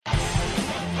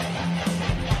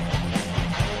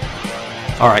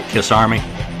All right, KISS Army,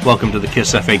 welcome to the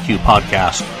KISS FAQ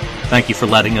podcast. Thank you for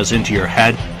letting us into your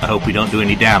head. I hope we don't do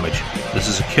any damage. This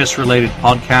is a KISS-related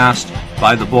podcast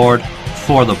by the board,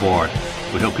 for the board.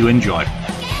 We hope you enjoy.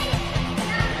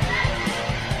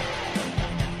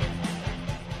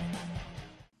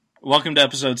 Welcome to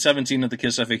episode 17 of the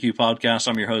KISS FAQ podcast.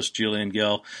 I'm your host, Julian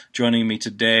Gill. Joining me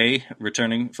today,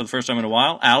 returning for the first time in a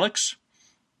while, Alex.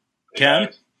 Ken.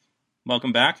 Guys.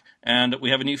 Welcome back. And we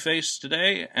have a new face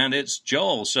today, and it's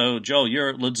Joel. So, Joel,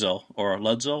 you're Ludzel, or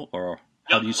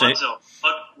how do you say Ludzel.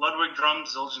 Ludwig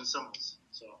drums, Zildjian cymbals.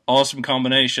 So. Awesome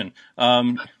combination.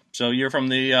 So you're from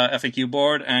the FAQ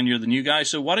board, and you're the new guy.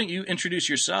 So why don't you introduce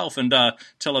yourself and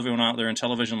tell everyone out there in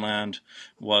television land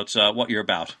what you're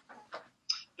about?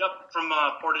 Yep, from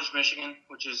Portage, Michigan,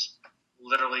 which is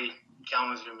literally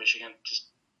Kalamazoo, Michigan, just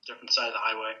different side of the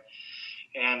highway.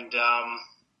 And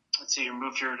let's see, I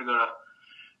moved here to go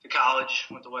to college,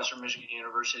 went to Western Michigan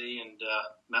University, and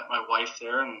met my wife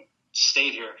there and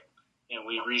stayed here. And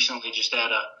we recently just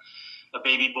had a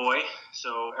baby boy,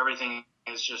 so everything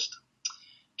is just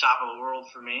top of the world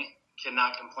for me.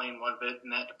 Cannot complain one bit in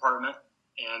that department.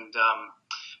 And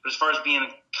but as far as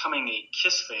becoming a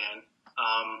KISS fan,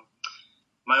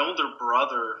 my older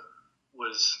brother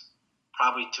was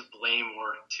probably to blame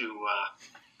or to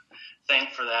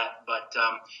thank for that. But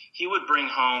he would bring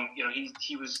home,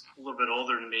 he was a little bit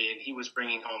older than me, and he was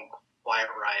bringing home Quiet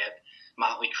Riot,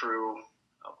 Motley Crue,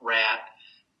 Rat,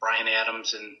 Bryan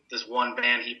Adams, and this one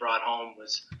band he brought home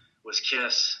was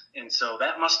KISS. And so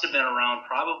that must have been around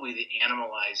probably the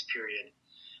Animalize period.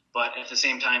 But at the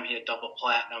same time, he had Double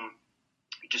Platinum,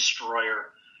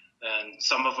 Destroyer, and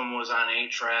some of them was on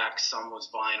 8-track, some was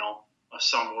vinyl,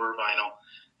 some were vinyl.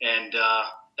 And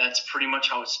that's pretty much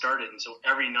how it started. And so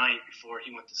every night before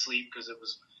he went to sleep, because it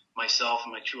was myself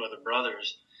and my two other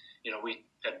brothers, we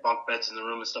had bunk beds in the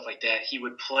room and stuff like that, he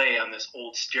would play on this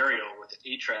old stereo with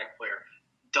an 8-track player,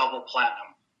 Double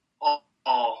Platinum, all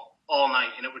night,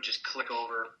 and it would just click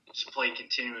over, just play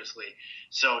continuously.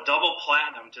 So Double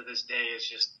Platinum to this day is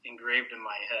just engraved in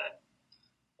my head,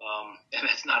 and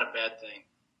that's not a bad thing.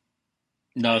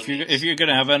 No, if you're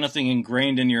gonna have anything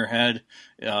ingrained in your head,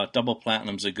 Double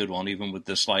Platinum's a good one, even with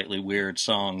the slightly weird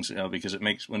songs, because it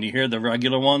makes, when you hear the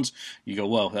regular ones, you go,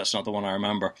 "Whoa, that's not the one I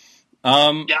remember."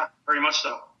 Yeah, very much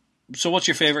so. So, what's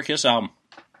your favorite KISS album?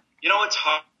 It's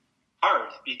hard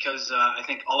because I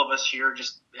think all of us here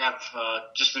just have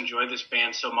just enjoyed this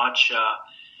band so much.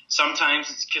 Sometimes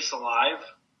it's KISS Alive,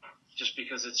 just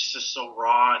because it's just so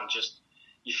raw and just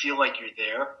you feel like you're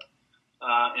there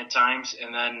at times.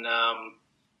 And then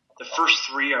the first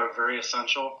three are very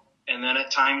essential. And then at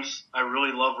times I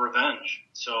really love Revenge.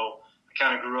 So I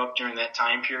kind of grew up during that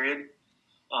time period.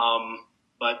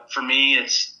 But for me,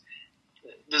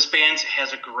 this band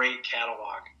has a great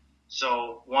catalog.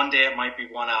 So one day it might be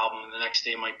one album, and the next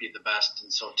day might be the best.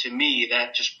 And so to me,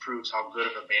 that just proves how good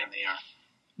of a band they are.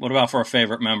 What about for a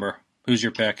favorite member? Who's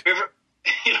your pick? Favorite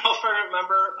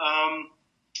member?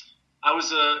 I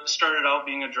was started out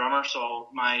being a drummer, so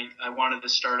I wanted to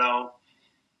start out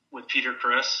with Peter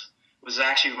Criss. It was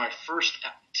actually my first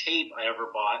tape I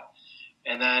ever bought.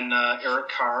 And then Eric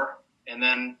Carr, and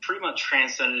then pretty much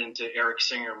transcended into Eric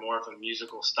Singer, more of a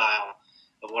musical style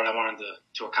of what I wanted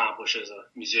to accomplish as a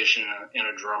musician and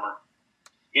a drummer.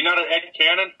 You're not an Ed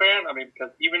Cannon fan? I mean,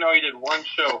 because even though he did one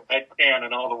show, Ed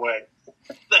Cannon all the way.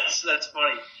 That's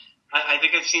funny. I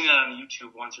think I've seen it on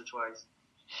YouTube once or twice.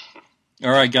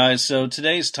 All right, guys. So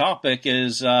today's topic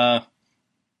is I'm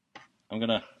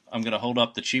gonna hold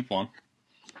up the cheap one.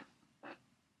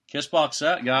 KISS box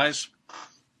set, guys.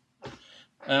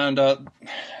 And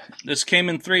this came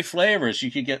in 3 flavors.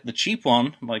 You could get the cheap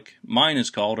one, like mine is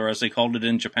called, or as they called it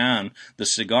in Japan, the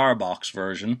cigar box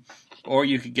version. Or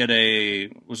you could get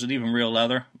was it even real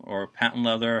leather or patent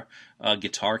leather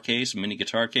guitar case, mini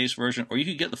guitar case version. Or you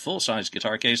could get the full-size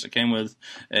guitar case that came with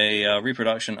a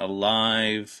reproduction, a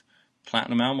live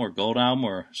platinum album or gold album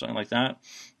or something like that,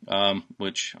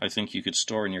 which I think you could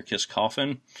store in your KISS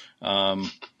coffin.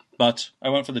 But I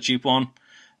went for the cheap one.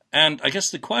 And I guess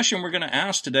the question we're going to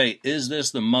ask today, is this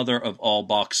the mother of all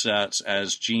box sets,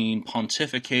 as Gene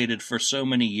pontificated for so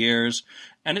many years?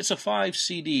 And it's a 5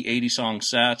 CD, 80-song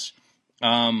set.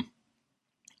 I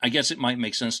guess it might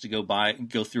make sense to go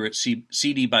through it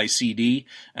CD by CD,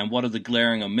 and what are the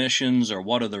glaring omissions, or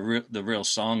what are the real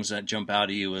songs that jump out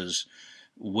at you as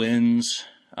wins?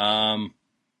 Alex,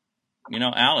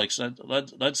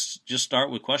 let's just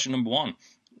start with question number 1.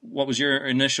 What was your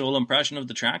initial impression of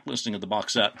the track listing of the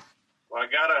box set? Well, I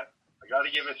gotta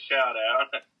give a shout out.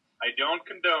 I don't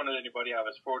condone it. Anybody. I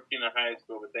was 14 in high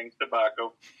school with Things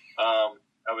Tobacco.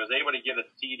 I was able to get a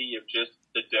CD of just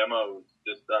the demos,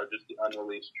 just the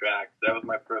unreleased tracks. That was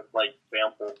my first like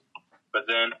sample. But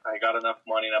then I got enough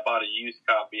money and I bought a used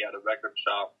copy at a record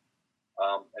shop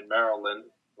in Maryland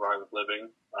where I was living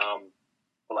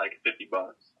for like $50.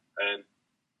 And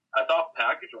I thought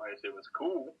package-wise it was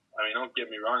cool. I mean, don't get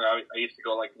me wrong. I used to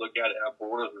go like look at it at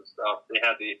Borders and stuff. They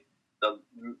had the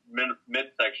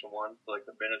mid-section one, so like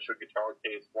the miniature guitar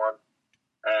case one,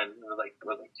 and it was like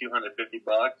 $250.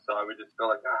 So I would just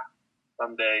go like,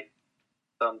 someday.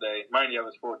 Mind you, I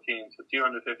was 14, so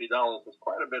 $250 was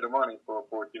quite a bit of money for a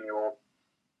 14-year-old.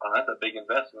 That's a big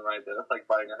investment right there. That's like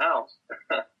buying a house.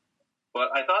 But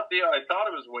I thought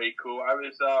it was way cool. I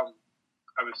was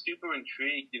super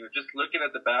intrigued, just looking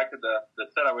at the back of the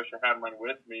set. I wish I had mine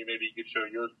with me. Maybe you could show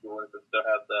yours, Joel, if it still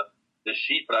has the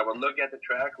sheet. But I would look at the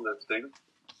track listing,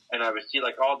 and I would see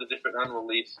like all the different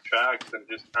unreleased tracks, and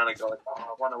just kind of go like,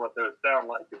 I wonder what they would sound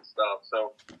like and stuff.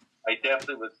 So I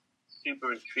definitely was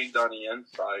super intrigued on the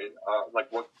inside,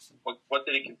 like what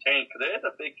did it contain? Because it is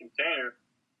a big container.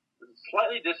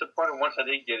 Slightly disappointed once I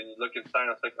did get it and you look inside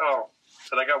and it's like,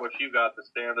 because I got what you got, the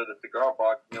standard, the cigar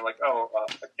box, and you're like,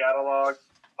 a catalog,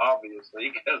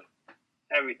 obviously, because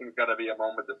everything's got to be a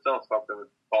moment to sell something with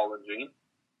Paul and Gene.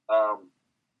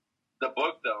 The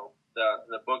book, though,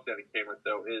 the book that it came with,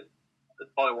 though, it's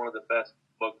probably one of the best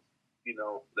books,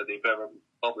 that they've ever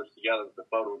published together with the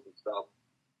photos and stuff.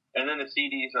 And then the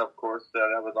CDs, of course,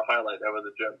 that was a highlight, that was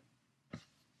a gem.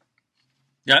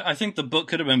 Yeah, I think the book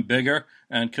could have been bigger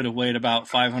and could have weighed about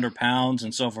 500 pounds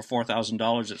and sold for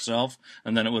 $4,000 itself,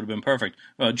 and then it would have been perfect.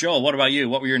 Joel, what about you?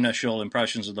 What were your initial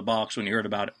impressions of the box when you heard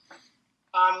about it?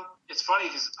 It's funny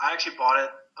because I actually bought it.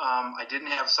 I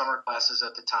didn't have summer classes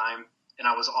at the time, and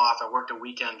I was off. I worked a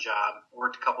weekend job,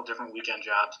 worked a couple different weekend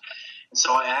jobs. And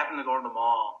so I happened to go to the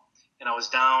mall, and I was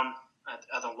down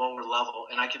at the lower level,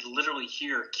 and I could literally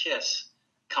hear Kiss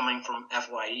coming from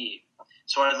FYE.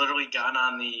 So I literally got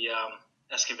on the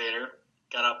excavator,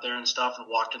 got up there and stuff, and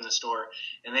walked in the store,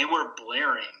 and they were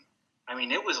blaring. I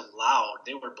mean, it was loud.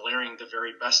 They were blaring the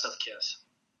very best of Kiss.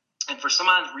 And for some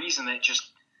odd reason, it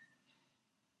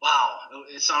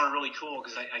sounded really cool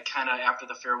because I kind of, after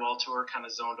the farewell tour, kind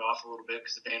of zoned off a little bit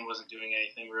because the band wasn't doing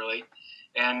anything really.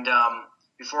 And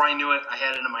before I knew it, I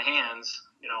had it in my hands,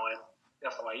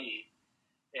 at FYE.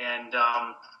 And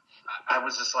I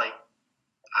was just like,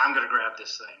 I'm going to grab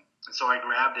this thing. And so I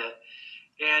grabbed it.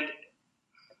 And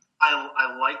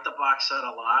I like the box set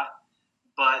a lot,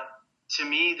 but to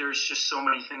me, there's just so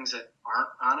many things that aren't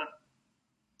on it.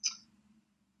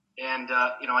 And,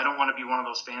 I don't want to be one of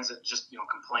those fans that just,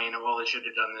 complain, they should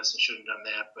have done this and should have done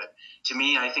that. But to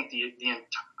me, I think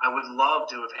I would love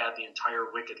to have had the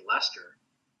entire Wicked Lester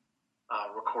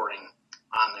recording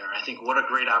on there. I think what a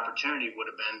great opportunity would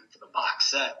have been for the box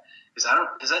set.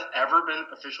 Has that ever been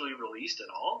officially released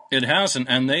at all? It hasn't,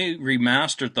 and they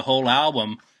remastered the whole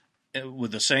album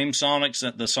with the same songs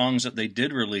that they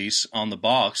did release on the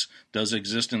box does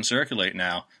exist and circulate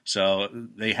now. So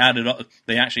they had it.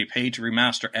 They actually paid to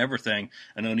remaster everything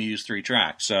and only use 3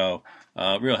 tracks. So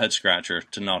real head scratcher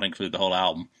to not include the whole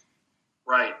album.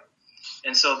 Right.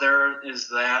 And so there is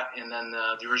that, and then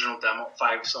the original demo,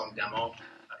 5-song demo,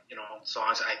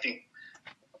 songs. I think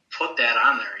put that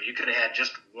on there. You could have had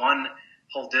just one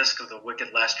whole disc of the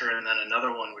Wicked Lester, and then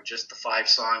another one with just the 5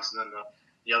 songs, and then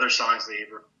the other songs they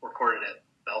recorded at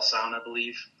Bell Sound, I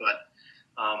believe.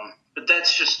 But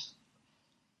that's just,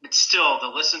 it's still, to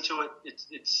listen to it,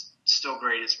 it's still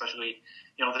great, especially,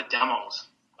 the demos.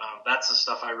 That's the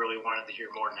stuff I really wanted to hear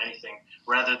more than anything,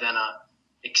 rather than a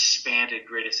expanded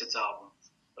greatest hits album.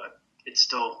 But it's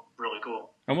still really cool.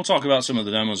 And we'll talk about some of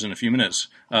the demos in a few minutes.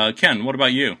 Ken, what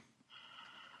about you?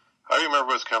 I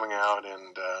remember it was coming out,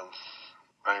 and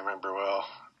I remember,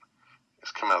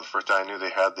 it's coming out the first day. I knew they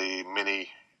had the mini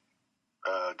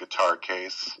guitar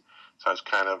case, so I was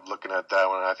kind of looking at that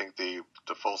one. I think the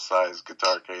full-size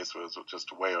guitar case was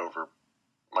just way over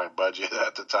my budget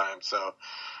at the time, so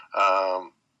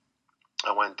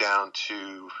I went down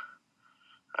to,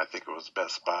 I think it was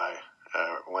Best Buy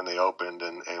when they opened,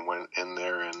 and went in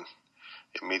there and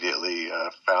immediately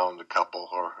found a couple,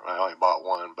 or I only bought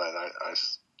one, but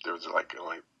there was like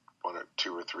only 1 or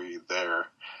 2 or 3 there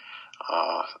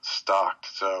stocked,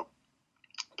 so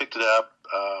picked it up.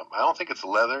 I don't think it's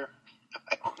leather.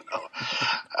 I don't know.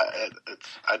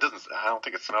 I don't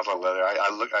think it smells like leather.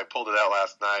 I pulled it out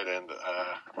last night, and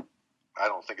I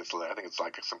don't think it's leather. I think it's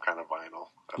like some kind of vinyl.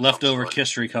 Leftover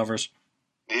Kiss covers.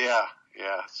 Yeah.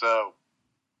 So,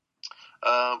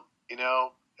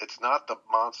 it's not the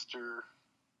monster,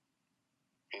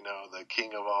 the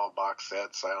king of all box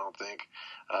sets. I don't think.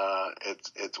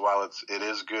 While it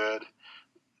is good,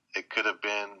 it could have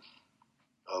been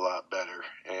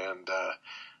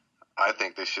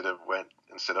think they should have went,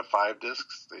 instead of 5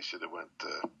 discs, they should have went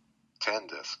to 10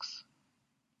 discs.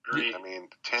 Agreed. I mean,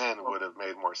 10 would have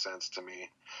made more sense to me.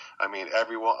 I mean, a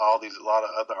lot of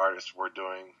other artists were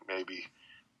doing maybe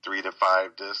 3 to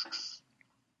 5 discs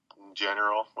in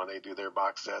general when they do their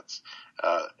box sets.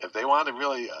 If they wanted to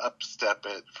really upstep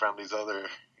it from these other,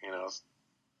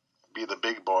 be the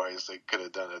big boys, they could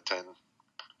have done a 10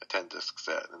 disc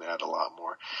set and add a lot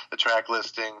more. The track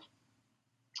listing,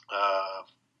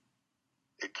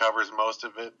 it covers most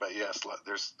of it, but yes,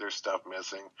 there's stuff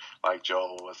missing, like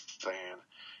Joel was saying.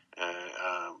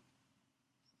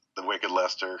 The Wicked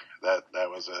Lester, that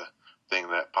was a thing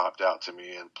that popped out to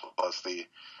me, and plus the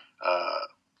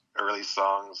early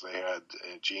songs, they had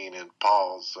Gene and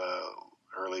Paul's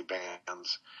early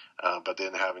bands, but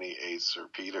didn't have any Ace or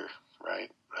Peter,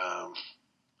 right,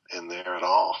 in there at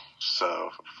all.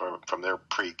 So from their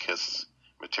pre-Kiss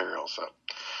material. So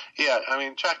yeah, I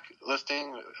mean, track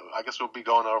listing, I guess we'll be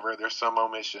going over. There's some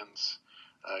omissions,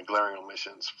 glaring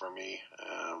omissions for me,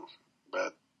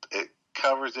 but it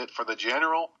covers it for the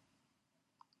general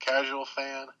casual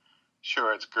fan.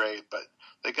 Sure, it's great, but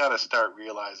they got to start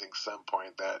realizing some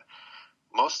point that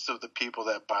most of the people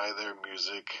that buy their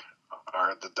music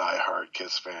are the diehard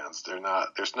Kiss fans.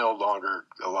 There's no longer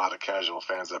a lot of casual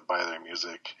fans that buy their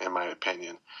music, in my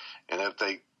opinion. And if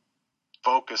they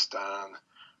focused on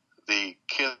the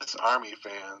Kiss Army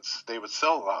fans, they would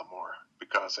sell a lot more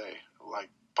because, hey, like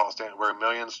Paul Stanley, we're 1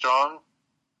 million strong,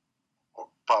 or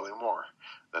probably more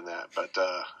than that, but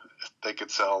they could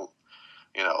sell,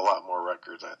 a lot more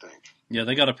records, I think. Yeah,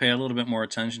 they got to pay a little bit more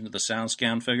attention to the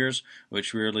SoundScan figures,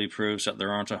 which really proves that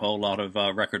there aren't a whole lot of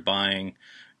record-buying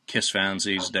Kiss fans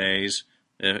these days.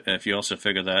 If you also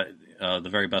figure that The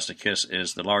Very Best of Kiss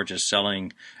is the largest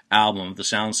selling album of the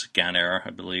SoundScan era, I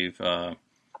believe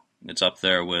it's up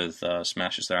there with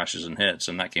Smashes, Thrashes, and Hits,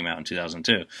 and that came out in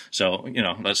 2002. So,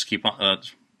 let's keep on...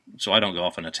 so I don't go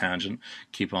off on a tangent,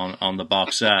 keep on the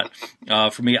box set.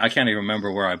 For me, I can't even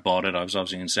remember where I bought it. I was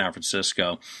obviously in San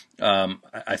Francisco.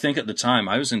 I think at the time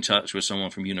I was in touch with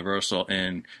someone from Universal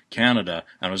in Canada,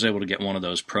 and I was able to get one of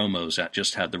those promos that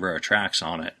just had the rare tracks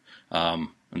on it. And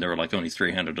there were like only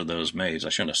 300 of those made. I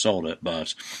shouldn't have sold it,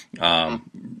 but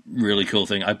really cool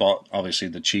thing. I bought, obviously,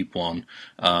 the cheap one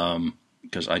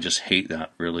because I just hate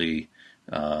that really...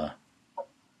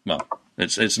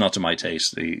 It's not to my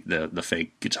taste, the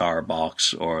fake guitar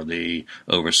box or the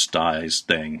oversized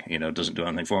thing. It doesn't do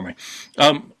anything for me.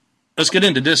 Let's get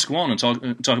into disc 1 and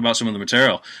talk about some of the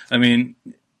material. I mean,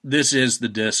 this is the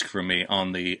disc for me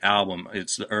on the album.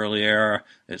 It's the early era.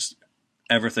 It's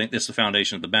everything. It's the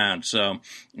foundation of the band. So,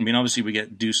 I mean, obviously we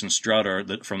get Deuce and Strutter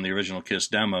from the original Kiss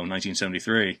demo in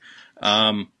 1973.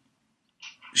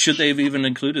 Should they have even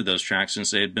included those tracks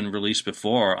since they had been released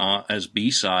before as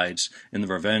B-sides in the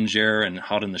Revenge era and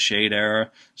Hot in the Shade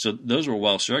era? So those were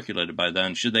well circulated by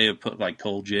then. Should they have put like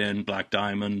Cold Gin, Black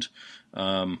Diamond,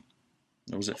 or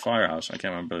was it Firehouse? I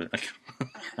can't remember.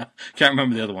 I can't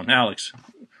remember the other one. Alex,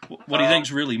 what do you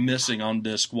think's really missing on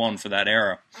disc 1 for that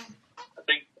era? I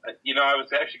think, I was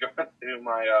actually going through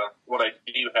my, what I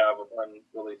do have of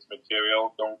unreleased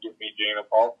material. Don't Get Me Jane or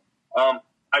Paul.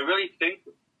 I really think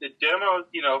the demos,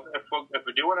 if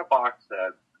we're doing a box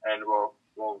set and we'll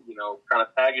kind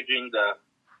of packaging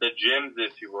the gems,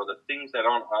 if you will, the things that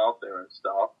aren't out there and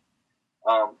stuff.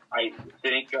 I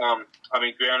think,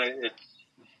 granted,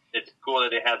 it's cool that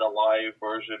they had the live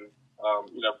version,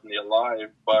 from the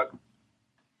Alive, but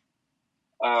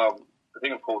I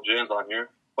think of Cold Gin's on here.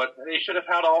 But they should have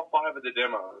had all 5 of the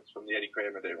demos from the Eddie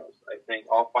Kramer demos. I think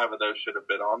all 5 of those should have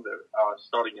been on there,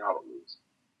 starting out at least.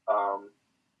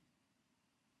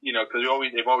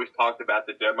 Because they've always talked about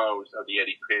the demos of the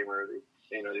Eddie Kramer.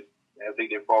 I think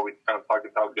they've always kind of talked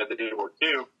about how good they were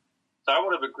too. So I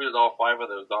would have included all 5 of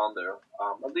those on there,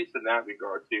 at least in that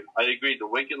regard too. I agree. The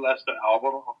Wicked Lester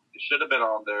album should have been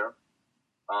on there.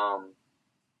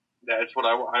 That's what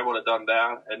I would have done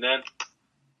that. And then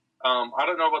I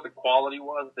don't know what the quality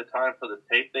was at the time for the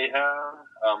tape they had.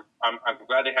 I'm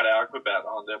glad they had Acrobat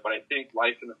on there, but I think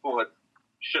Life in the Foot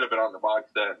should have been on the box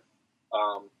set.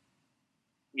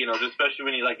 Especially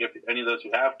when if any of those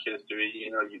who have Kiss do it,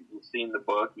 you've seen the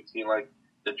book, you've seen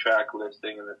the track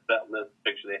listing and the set list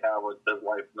picture they have where it says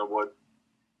Life in the Woods.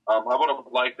 I would have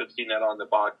liked to have seen that on the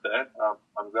box set.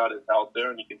 I'm glad it's out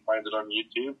there and you can find it on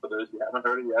YouTube for those who haven't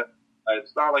heard it yet.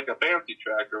 It's not like a fancy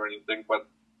track or anything, but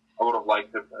I would have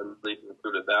liked to have at least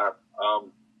included that.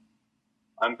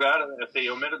 I'm glad that they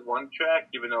omitted one track,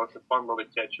 even though it's a fun little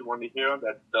catchy one to hear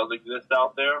that does exist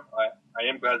out there. I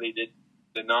am glad they did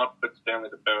not put Stanley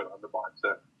the Parrot on the box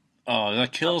set. Oh,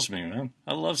 that kills me, man.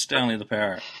 I love Stanley the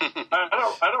Parrot.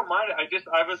 I don't mind it.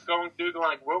 I was going through going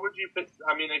like, what would you pick?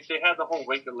 I mean, if they had the whole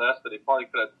Wicked Lester, they probably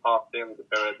could have topped Stanley the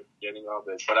Parrot at the beginning of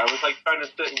it. But I was like trying to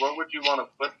think, where would you want to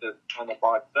put this on the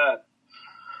box set?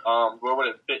 Where would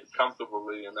it fit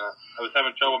comfortably? And I was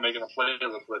having trouble making a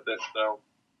playlist with it, so.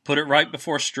 Put it right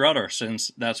before Strutter,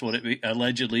 since that's what it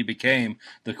allegedly became,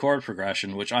 the chord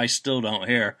progression, which I still don't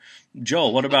hear.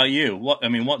 Joel, what about you?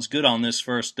 What's good on this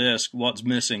first disc? What's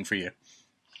missing for you?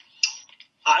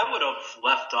 I would have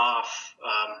left off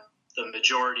the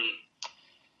majority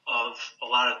of a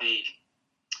lot of the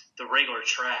regular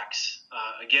tracks.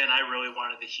 Again, I really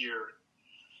wanted to hear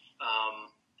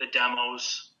the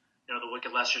demos, the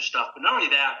Wicked Lester stuff. But not only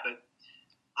that, but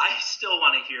I still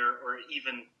want to hear, or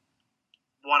even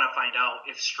want to find out,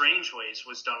 if Strange Ways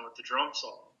was done with the drum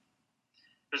solo.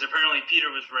 Because apparently Peter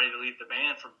was ready to leave the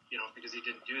band because he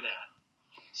didn't do that.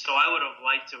 So I would have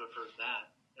liked to have heard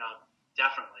that,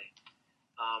 definitely.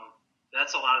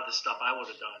 That's a lot of the stuff I would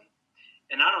have done.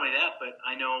 And not only that, but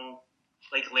I know,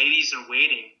 like Ladies in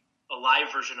Waiting, a live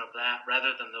version of that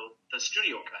rather than the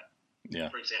studio cut,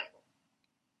 for example.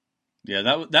 Yeah,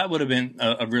 that would have been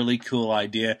a really cool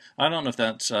idea. I don't know if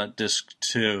that's disc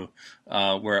 2,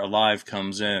 where Alive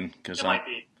comes in. It might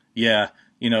be. Yeah,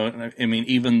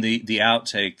 even the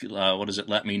outtake, what is it,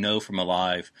 Let Me Know from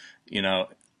Alive,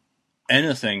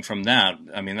 anything from that,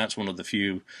 that's one of the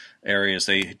few areas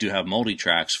they do have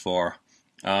multi-tracks for.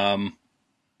 I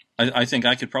think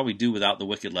I could probably do without the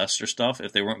Wicked Lester stuff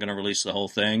if they weren't going to release the whole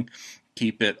thing.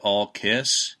 Keep it all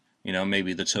Kiss.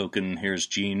 Maybe the token, here's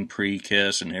Gene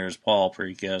pre-Kiss and here's Paul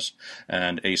pre-Kiss,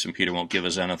 and Ace and Peter won't give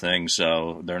us anything,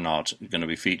 so they're not going to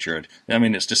be featured.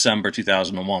 It's December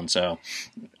 2001, so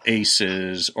Ace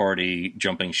is already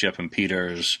jumping ship and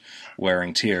Peter's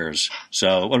wearing tears.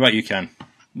 So what about you, Ken?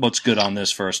 What's good on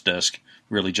this first disc?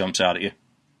 Really jumps out at you?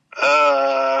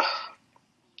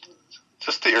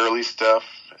 Just the early stuff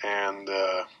and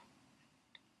the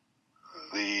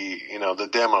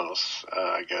demos,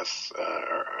 I guess,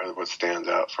 are what stands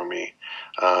out for me.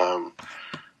 I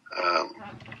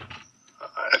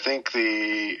think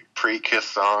the pre-Kiss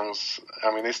songs,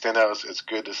 they stand out. It's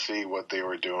good to see what they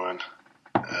were doing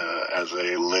as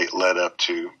they led up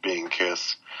to being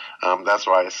Kiss. That's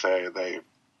why I say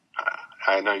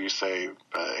I know you say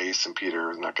Ace and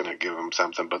Peter is not going to give them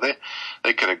something, but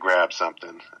they could have grabbed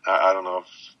something. I don't know if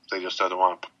they just didn't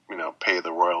want to, pay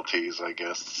the royalties, I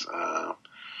guess,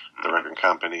 the record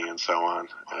company and so on,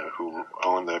 who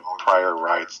own the prior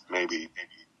rights, maybe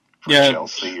for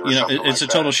Chelsea or something it's a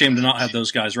total shame to not have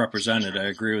those guys represented. I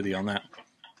agree with you on that.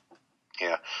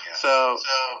 Yeah. So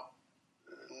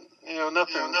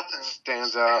nothing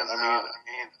stands out.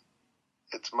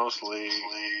 It's mostly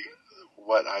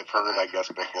what I've heard, I guess,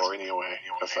 before anyway,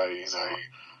 because I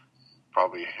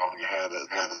probably had a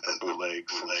number of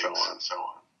bootlegs and so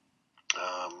on.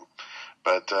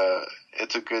 But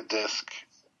it's a good disc.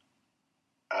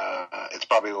 It's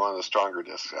probably one of the stronger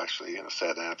discs, actually, in a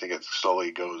set, and I think it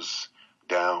slowly goes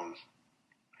downhill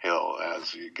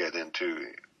as you get into,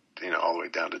 all the way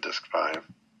down to disc 5.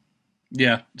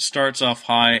 Yeah, it starts off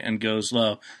high and goes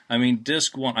low.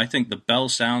 Disc 1, I think the Bell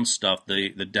Sound stuff,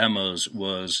 the demos,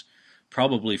 was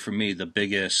probably for me the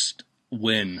biggest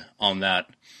win on that,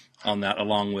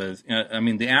 along with,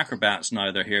 the Acrobat's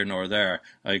neither here nor there.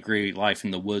 I agree, Life in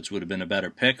the Woods would have been a better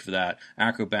pick for that.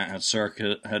 Acrobat had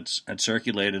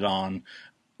circulated on,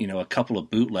 a couple of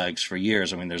bootlegs for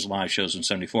years. There's live shows in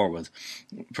 '74 with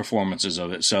performances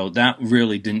of it, so that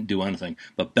really didn't do anything.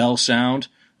 But Bell Sound,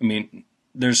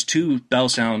 there's 2 Bell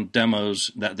Sound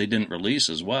demos that they didn't release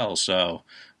as well, so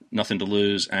Nothing to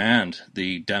Lose and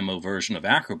the demo version of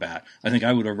Acrobat. I think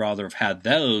I would have rather have had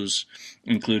those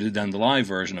included than the live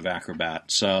version of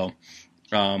Acrobat. So,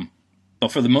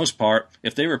 but for the most part,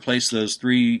 if they replace those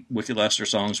 3 Wicked Lester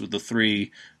songs with the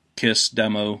 3 Kiss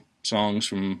demo songs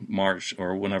from March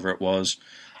or whenever it was,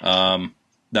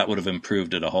 that would have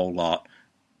improved it a whole lot.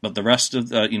 But the rest of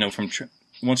the,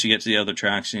 once you get to the other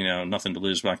tracks, Nothing to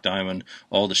Lose, Black Diamond,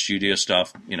 all the studio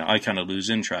stuff, I kind of lose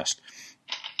interest.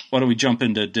 Why don't we jump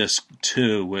into disc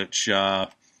 2, which I'm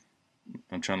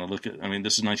trying to look at.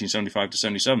 This is 1975 to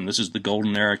 77. This is the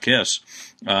golden era Kiss.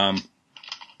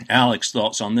 Alex,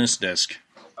 thoughts on this disc?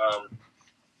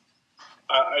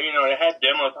 It had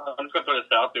demos. I'm just going to throw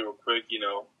this out there real quick.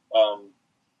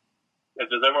 If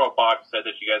there's ever a box set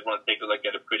that you guys want to take a look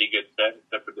at, a pretty good set,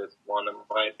 except for this one, in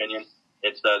my opinion,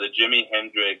 it's the Jimi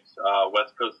Hendrix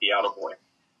West Coast Seattle Boy,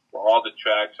 where all the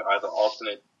tracks are either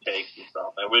alternate takes and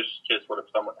stuff. I wish Kiss would have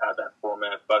somewhat had that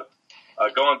format, but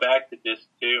going back to disc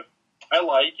 2, I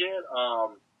like it.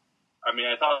 I mean,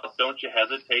 I thought Don't You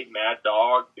Hesitate, Mad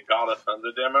Dog, the God of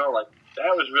Thunder demo, like,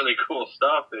 that was really cool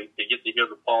stuff to get to hear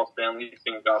the Paul Stanley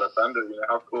sing God of Thunder. You know,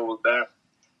 how cool was that?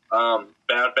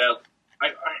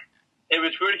 It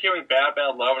was weird hearing Bad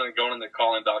Bad Love and then going into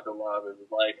Calling Dr. Love. It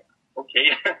was like,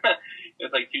 okay,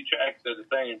 it's like two tracks that are the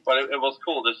same, but it was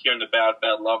cool just hearing the Bad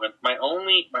Bad Love. And my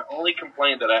only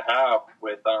complaint that I have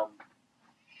with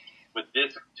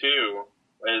disc 2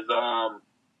 is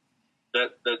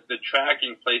the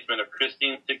tracking placement of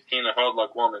Christine 16, A Hard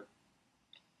Luck Woman.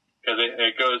 Because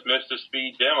it goes Mr.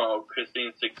 Speed demo,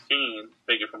 Christine 16,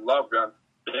 taken from Love Gun.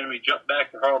 Then we jump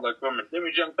back to Hard Luck Woman. Then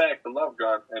we jump back to Love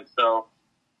Gun. And so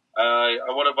I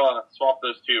would have swapped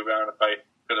those two around if I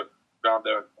could have gone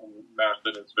there and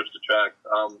mastered and switched the tracks.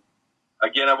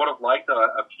 Again, I would have liked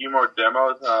a few more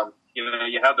demos. You know,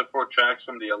 you have the 4 tracks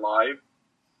from the Alive.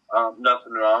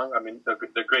 Nothing wrong. I mean,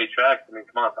 they're great tracks. I mean,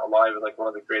 come on, Alive is like one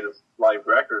of the greatest live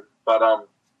records. But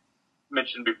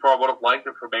mentioned before, I would have liked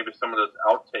it for maybe some of those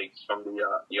outtakes from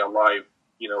the Alive,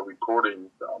 you know,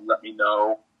 recordings. Let Me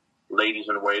Know, Ladies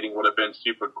in Waiting would have been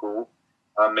super cool.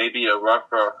 Maybe a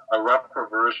rougher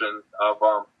version of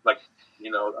like,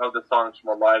 you know, of the songs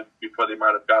from Alive before they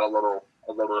might have got a little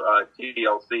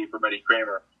TLC from Eddie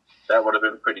Kramer. That would have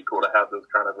been pretty cool to have those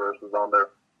kind of versions on there.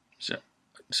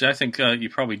 So I think you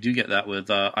probably do get that with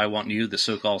I Want You, the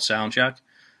so-called soundcheck,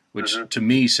 which to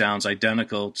me sounds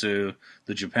identical to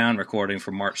the Japan recording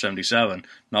from March 77,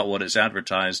 not what it's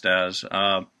advertised as.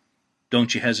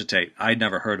 Don't You Hesitate. I'd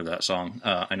never heard of that song.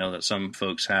 I know that some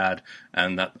folks had,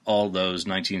 and that all those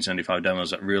 1975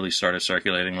 demos that really started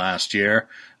circulating last year,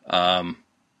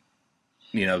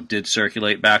 you know, did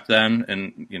circulate back then,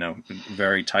 and, you know,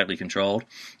 very tightly controlled.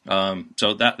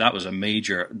 So that was a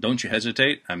major Don't You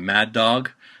Hesitate, and Mad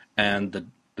Dog, and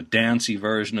the dancey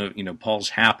version of, you know, Paul's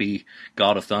Happy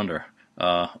God of Thunder,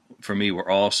 for me were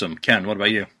awesome. Ken, what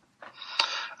about you?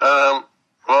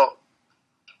 Well,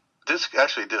 disc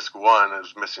 1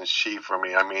 is missing She for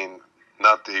me. I mean,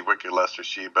 not the Wicked Lester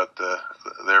She, but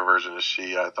their version of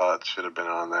She, I thought should have been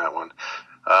on that one.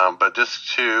 But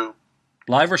disc 2...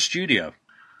 Live or studio?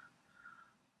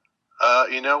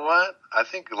 You know what? I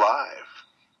think live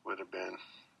would have been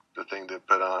the thing to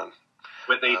put on.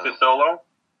 With Ace Solo?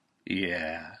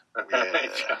 Yeah.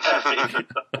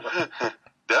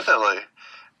 Definitely.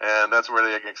 And that's where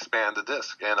they can expand the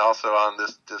disc. And also on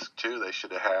this disc 2, they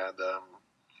should have had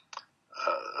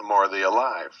more of the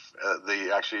Alive.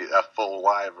 Actually a full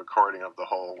live recording of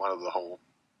one of the whole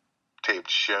taped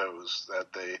shows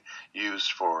that they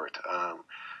used for it.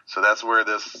 So that's where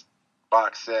this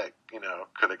box set, you know,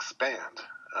 could expand.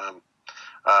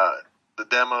 The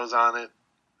demos on it,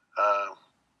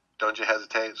 Don't You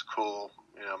Hesitate is cool.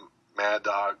 You know, Mad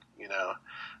Dog, you know,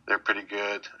 they're pretty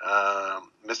good.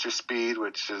 Mr. Speed,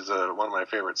 which is one of my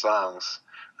favorite songs,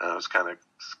 it was kind of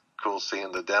cool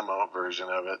seeing the demo version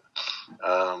of it.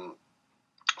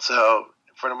 So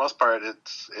for the most part,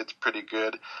 it's pretty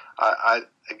good.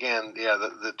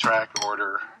 The track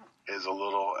order is a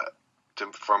little,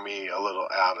 for me, a little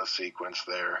out of sequence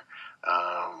there.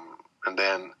 And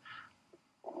then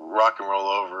Rock and Roll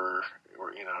Over,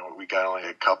 you know, we got only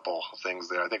a couple things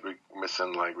there. I think we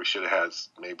missing, like, we should have had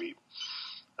maybe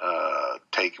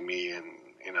Take Me and,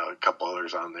 you know, a couple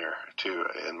others on there too,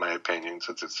 in my opinion,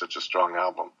 since it's such a strong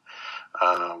album.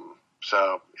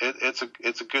 So it's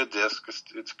a good disc.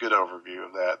 It's a good overview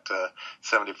of that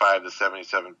 75 to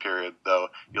 77 period. Though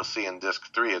you'll see in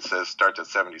disc 3 it says starts at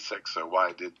 76. So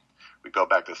why did we go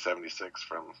back to 76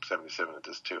 from 77 to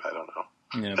disc 2? I don't know.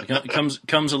 Yeah, it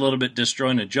comes a little bit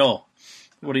disjointed. Joel,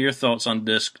 what are your thoughts on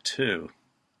disc 2?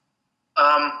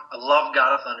 I love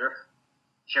God of Thunder.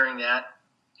 Hearing that,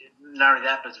 not only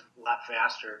that, but it's a lot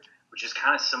faster, which is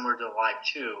kind of similar to Live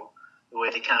 2, the way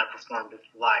they kind of performed it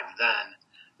live then,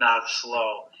 not as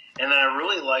slow. And then I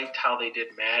really liked how they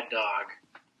did Mad Dog,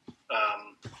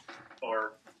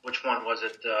 or which one was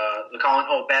it?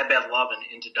 Bad Bad Love and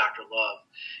Into Dr. Love.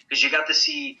 Because you got to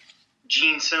see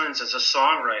Gene Simmons as a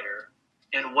songwriter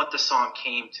and what the song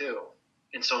came to.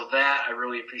 And so that I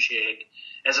really appreciated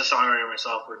as a songwriter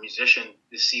myself or a musician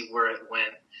to see where it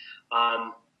went.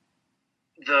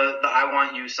 The I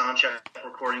Want You soundcheck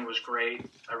recording was great.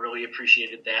 I really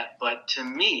appreciated that. But to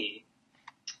me,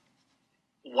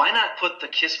 why not put the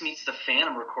Kiss Meets the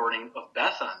Phantom recording of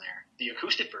Beth on there, the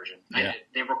acoustic version? Yeah.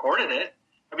 They recorded it.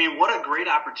 I mean, what a great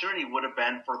opportunity would have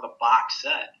been for the box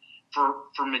set, for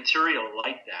material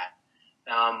like that.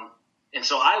 And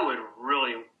so I would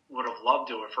have loved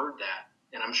to have heard that.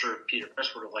 And I'm sure Peter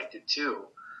Criss would have liked it too.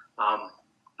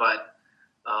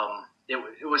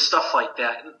 It was stuff like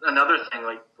that. Another thing,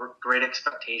 like Great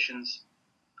Expectations,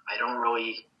 I don't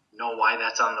really know why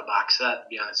that's on the box set. To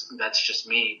be honest, that's just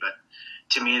me. But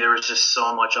to me, there was just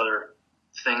so much other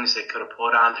things they could have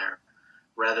put on there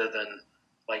rather than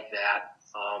like that.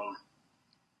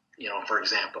 For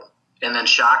example, and then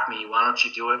Shock Me. Why don't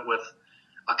you do it with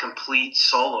a complete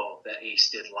solo that Ace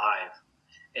did live?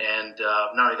 And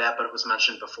not only that, but it was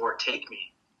mentioned before, Take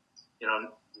Me.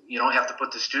 You don't have to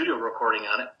put the studio recording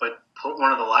on it, but put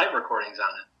one of the live recordings on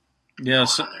it. Yeah,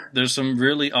 so there's some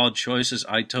really odd choices.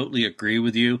 I totally agree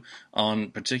with you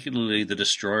on particularly the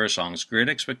Destroyer songs. Great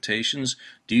Expectations,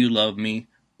 Do You Love Me,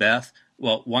 Beth.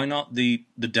 Well, why not? The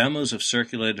demos have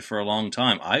circulated for a long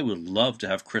time. I would love to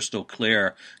have crystal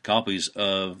clear copies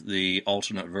of the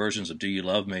alternate versions of Do You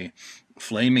Love Me.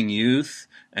 Flaming Youth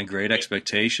and Great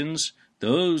Expectations,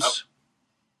 those...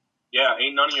 Yeah,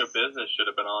 Ain't None of Your Business should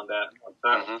have been on that.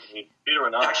 Mm-hmm. I mean, Peter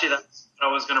and I. Actually, that's what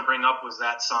I was going to bring up was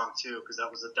that song, too, because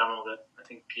that was a demo that I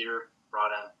think Peter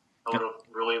brought in. I would have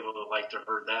really liked to have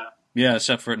heard that. Yeah,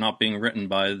 except for it not being written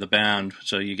by the band,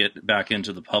 so you get back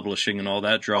into the publishing and all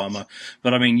that drama.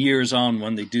 But I mean, years on,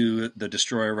 when they do the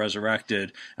Destroyer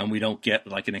Resurrected, and we don't get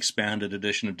like an expanded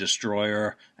edition of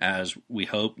Destroyer as we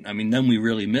hope, I mean, then we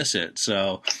really miss it.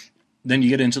 So then you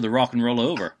get into the Rock and Roll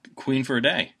Over, Queen for a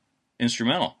Day,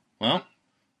 instrumental. Well,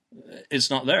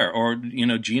 it's not there. Or,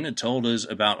 Gene had told us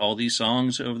about all these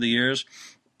songs over the years,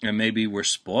 and maybe we're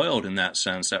spoiled in that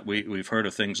sense that we've heard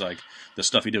of things like the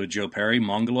stuff he did with Joe Perry,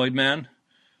 Mongoloid Man.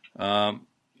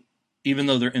 Even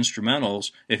though they're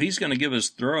instrumentals, if he's going to give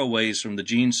us throwaways from the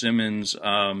Gene Simmons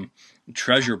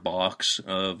treasure box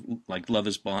of like Love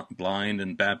is Blind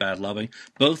and Bad Bad Loving,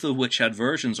 both of which had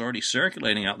versions already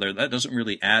circulating out there, that doesn't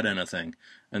really add anything.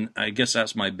 And I guess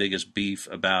that's my biggest beef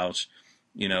about...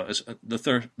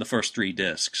 the first three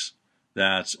discs,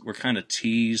 that we're kind of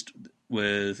teased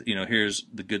with, here's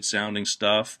the good sounding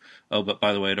stuff. Oh, but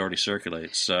by the way, it already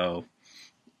circulates. So,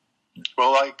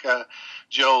 well, like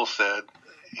Joel said,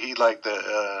 he liked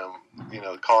the,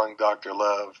 Calling Dr.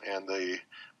 Love and the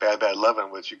Bad Bad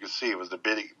Lovin', which you could see was the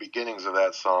beginnings of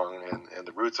that song and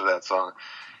the roots of that song.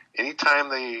 Anytime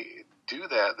they do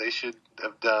that, they should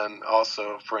have done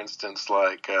also, for instance,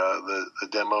 like the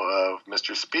demo of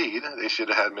Mr. Speed. They should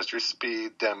have had Mr.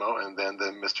 Speed demo and then the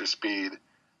Mr. Speed,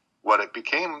 what it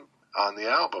became on the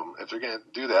album. If they're going to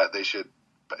do that, they should,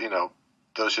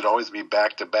 those should always be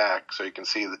back to back so you can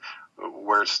see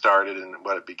where it started and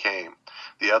what it became.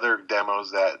 The other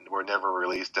demos that were never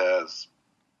released as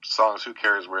songs, who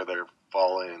cares where they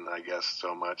fall in, I guess,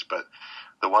 so much, but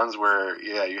the ones where,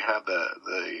 you have the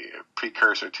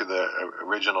precursor to the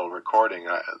original recording,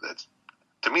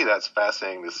 to me, that's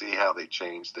fascinating to see how they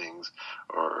change things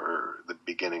or the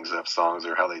beginnings of songs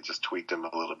or how they just tweaked them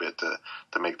a little bit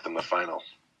to make them the final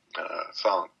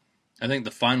song. I think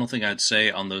the final thing I'd say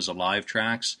on those Alive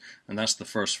tracks, and that's the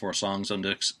first 4 songs on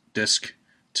disc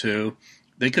 2,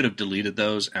 they could have deleted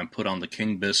those and put on the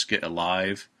King Biscuit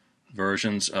Alive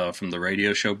versions from the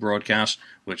radio show broadcast,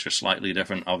 which are slightly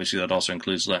different. Obviously, that also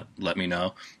includes Let Me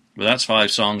Know. But that's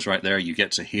 5 songs right there. You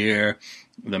get to hear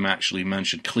them actually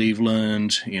mention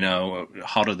Cleveland.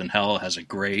 Hotter Than Hell has a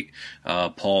great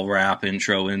Paul Rapp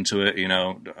intro into it.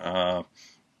 I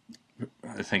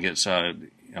think it's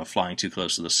Flying Too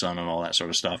Close to the Sun and all that sort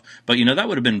of stuff. But that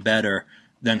would have been better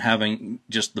than having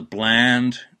just the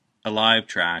bland Alive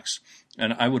tracks.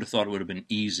 And I would have thought it would have been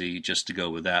easy just to go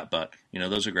with that, but,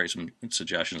 those are great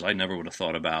suggestions. I never would have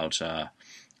thought about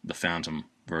the Phantom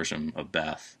version of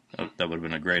Beth. That would have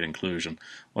been a great inclusion.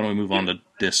 Why don't we move on to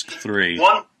disc 3?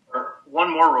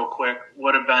 One more real quick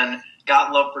would have been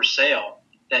Got Love for Sale,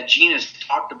 that Gene has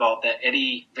talked about, that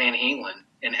Eddie Van Halen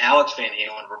and Alex Van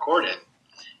Halen recorded.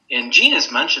 And Gene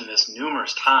has mentioned this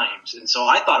numerous times, and so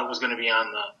I thought it was going to be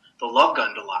on the Love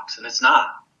Gun Deluxe, and it's not.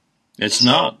 It's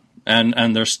not.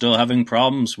 And they're still having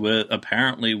problems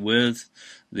apparently with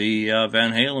the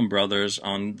Van Halen brothers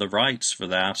on the rights for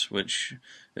that, which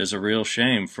is a real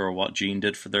shame for what Gene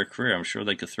did for their career. I'm sure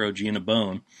they could throw Gene a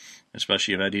bone,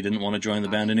 especially if Eddie didn't want to join the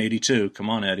band in '82. Come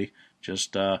on, Eddie.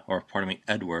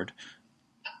 Edward.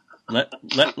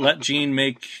 Let Gene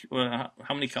make, how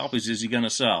many copies is he going to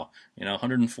sell?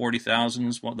 140,000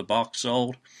 is what the box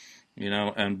sold,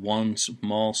 and one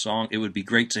small song. It would be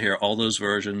great to hear all those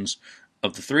versions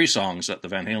of the 3 songs that the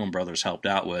Van Halen brothers helped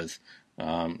out with,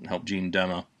 helped Gene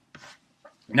demo.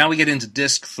 Now we get into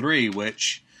disc 3,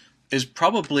 which is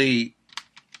probably,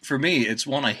 for me, it's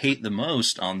one I hate the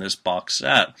most on this box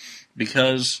set,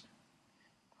 because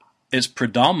it's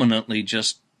predominantly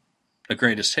just the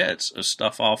greatest hits of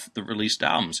stuff off the released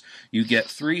albums. You get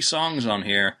 3 songs on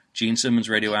here: Gene Simmons'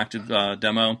 Radioactive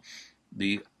demo,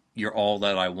 the You're All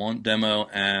That I Want demo,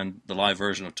 and the live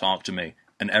version of Talk to Me.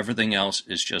 And everything else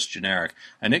is just generic.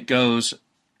 And it goes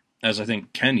as I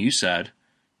think, Ken, you said,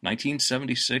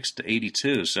 1976 to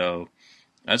 82. So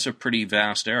that's a pretty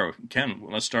vast era. Ken,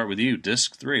 let's start with you.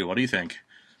 Disc 3, what do you think?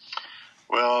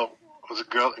 Well, what's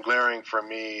glaring for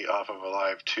me off of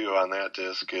Alive 2 on that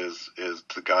disc is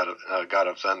the God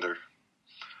of Thunder.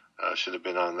 Should have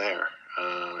been on there.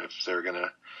 If they're going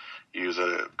to use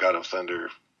a God of Thunder,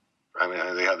 I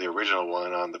mean, they had the original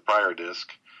one on the prior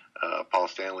disc, Paul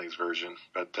Stanley's version,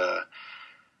 but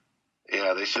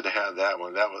yeah, they should have had that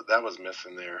one. That was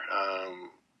missing there.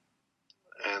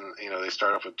 And they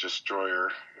start off with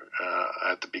Destroyer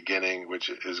at the beginning, which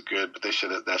is good, but that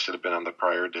should have been on the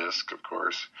prior disc, of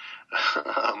course.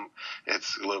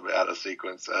 It's a little bit out of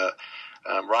sequence.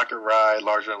 Rocket Ride,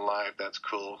 Larger Than Life, that's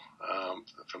cool,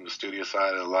 from the studio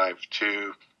side of Live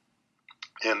 2.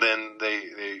 And then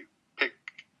they pick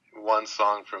one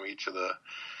song from each of the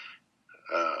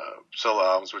solo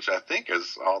albums, which I think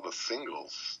is all the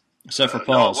singles. Except for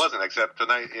Paul's. No, it wasn't, except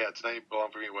Tonight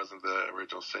Belonged for Me wasn't the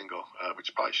original single,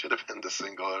 which probably should have been the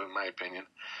single, in my opinion,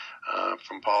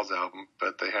 from Paul's album.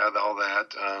 But they had all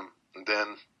that. And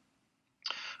then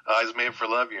I Was Made for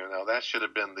Love You. Now, that should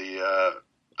have been the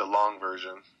long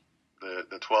version,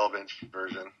 the 12-inch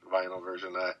version, vinyl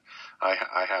version.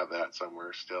 I have that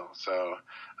somewhere still, so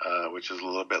which is a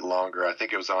little bit longer. I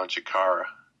think it was on Chikara.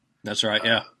 That's right,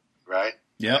 yeah. Right?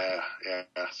 Yep.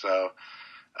 Yeah. So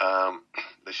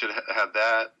they should have had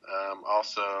that.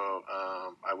 Also,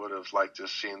 I would have liked to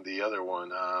have seen the other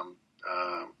one,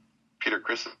 Peter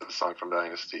Criss' song from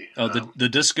Dynasty. Oh, the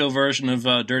disco version of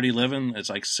Dirty Livin'. It's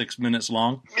like 6 minutes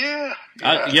long. Yeah.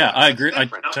 I agree. I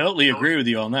totally agree with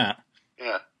you on that.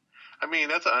 Yeah. I mean,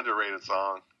 that's an underrated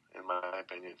song, in my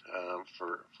opinion,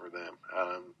 for them.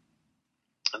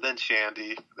 And then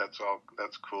Shandy, that's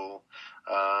cool.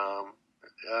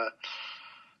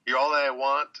 You're All That I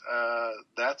Want,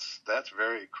 that's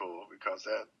very cool, because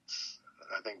that's,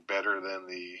 I think, better than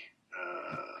the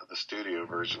studio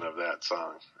version of that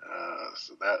song.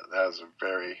 So that is a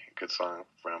very good song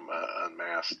from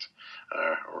Unmasked,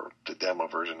 or the demo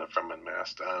version from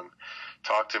Unmasked.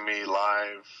 Talk to Me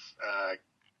Live,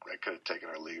 I could have taken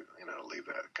or leave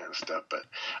that kind of stuff, but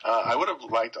I would have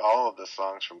liked all of the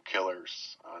songs from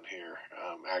Killers on here.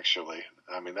 Actually,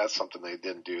 I mean, that's something they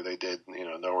didn't do. They did,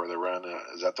 Nowhere to Run.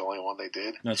 Is that the only one they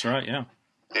did? That's right. Yeah.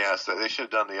 Yeah. So they should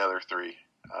have done the other three.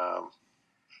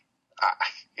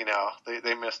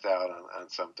 They missed out on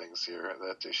some things here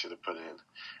that they should have put in.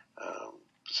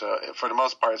 So for the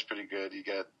most part, it's pretty good. You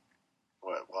get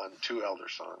two Elder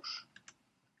songs.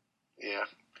 Yeah,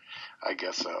 I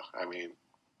guess so. I mean,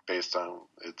 based on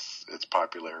its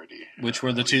popularity, which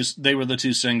were the two. They were the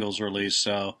two singles released,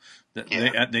 so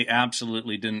they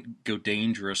absolutely didn't go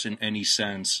dangerous in any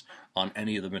sense on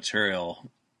any of the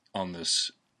material on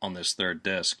this third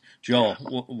disc. Joel,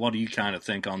 what do you kind of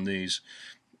think on these?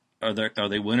 Are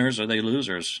they winners? Or are they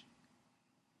losers?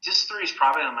 Disc 3 is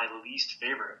probably my least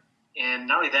favorite, and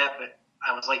not only that, but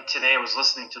I was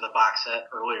listening to the box set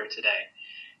earlier today,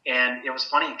 and it was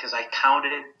funny because I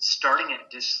counted starting at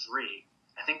disc 3.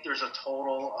 I think there's a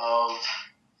total of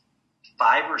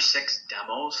 5 or 6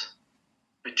 demos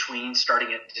between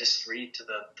starting at disc 3 to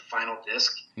the final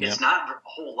disc. Yep. It's not a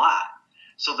whole lot.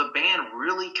 So the band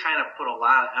really kind of put a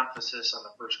lot of emphasis on the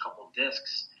first couple of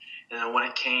discs. And then when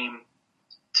it came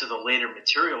to the later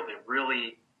material, they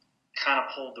really kind of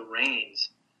pulled the reins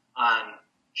on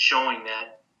showing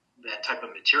that type of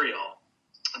material.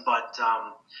 But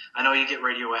I know you get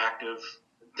Radioactive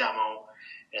demo,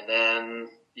 and then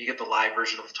you get the live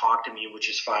version of Talk to Me, which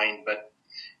is fine, but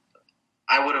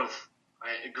I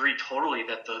agree totally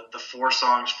that the 4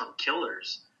 songs from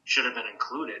Killers should have been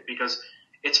included, because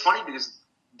it's funny because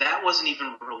that wasn't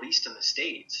even released in the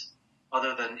States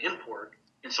other than import.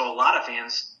 And so a lot of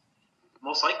fans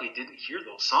most likely didn't hear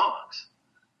those songs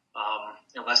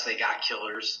unless they got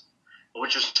Killers,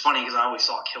 which is funny because I always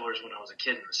saw Killers when I was a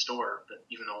kid in the store, but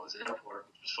even though it was an import,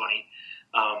 which was funny.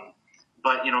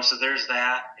 But, so there's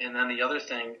that. And then the other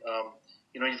thing,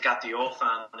 you've got the Oath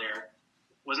on there.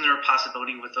 Wasn't there a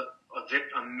possibility with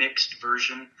a mixed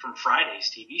version from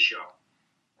Friday's TV show?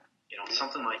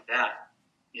 Something like that.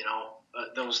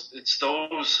 It's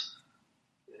those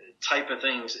type of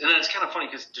things. And then it's kind of funny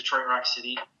because Detroit Rock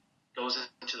City goes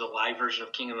into the live version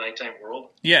of King of the Nighttime World.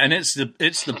 Yeah, and it's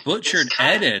the butchered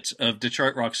edit of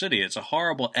Detroit Rock City. It's a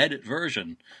horrible edit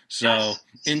version. So yes,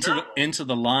 into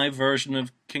the live version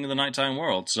of King of the Nighttime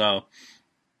World. So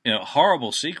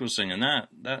horrible sequencing and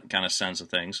that kind of sense of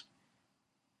things.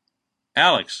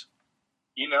 Alex,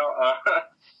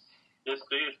 just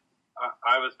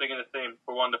I was thinking the same.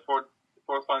 For one, the four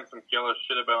songs from Killers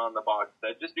should have been on the box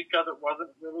set just because it wasn't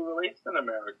really released in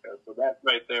America. So that's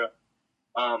right there.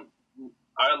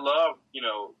 I love,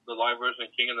 the live version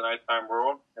of King of the Nighttime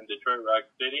World and Detroit Rock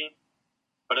City.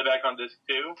 Put it back on disc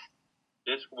 2.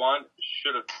 Disc 1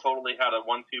 should have totally had a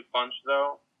 1-2 punch,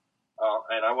 though.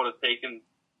 And I would have taken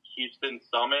Houston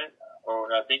Summit,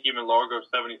 or I think even Largo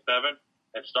 77,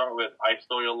 and start with I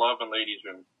Stole Your Love and Ladies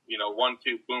Room.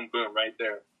 1-2, boom, boom, right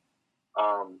there.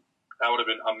 That would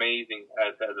have been amazing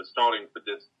as a starting for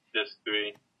disc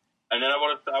 3. And then I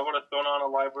would have thrown on a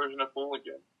live version of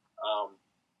Fooligan.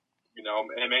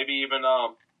 And maybe even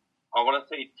I want to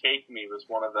say "Take Me" was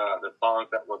one of the songs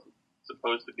that was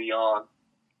supposed to be on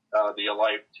the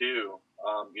Alive 2.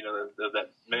 There's that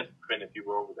Smith print, if you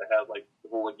will, that has like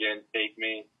 "Fooligan," "Take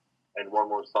Me," and one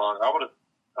more song. I would have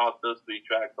tossed those 3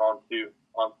 tracks onto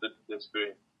this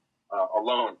screen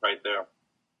alone right there.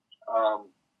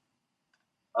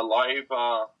 Alive.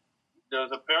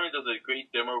 There's a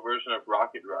great demo version of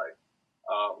Rocket Ride.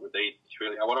 With Ace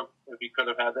Frehley. I would have, if you could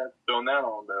have had that, thrown that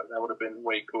on there. That would have been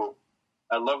way cool.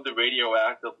 I love the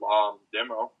Radioactive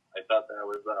demo. I thought that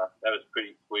was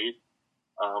pretty sweet.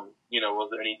 Was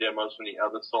there any demos from the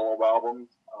other solo albums?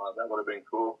 That would have been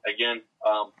cool. Again,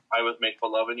 I Was Made for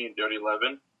Loving You and Dirty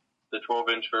Livin', the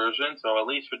 12-inch version. So at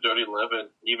least for Dirty Livin',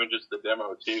 even just the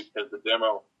demo too, because the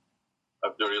demo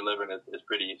of Dirty Livin' is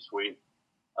pretty sweet.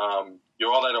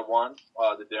 You're All That At Once,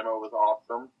 the demo was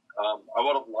awesome. I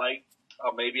would have liked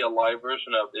maybe a live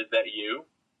version of Is That You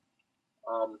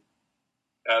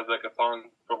as like a song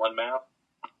from Unmasked.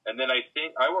 And then I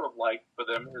think I would have liked for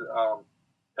them to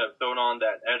have thrown on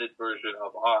that edit version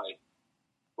of I,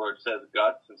 where it says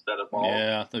Guts instead of Balls.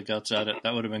 Yeah, the Guts edit.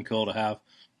 That would have been cool to have.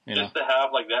 Just to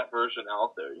have like that version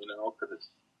out there, because it's,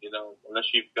 unless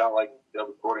you've got like a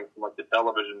recording from like the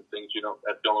television things,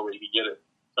 that's the only way you can get it.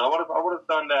 So I would have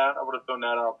done that. I would have thrown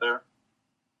that out there.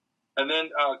 And then,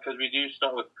 because we do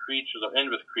start with Creatures, or end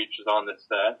with Creatures on this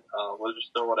set, we'll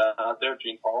just throw it out there.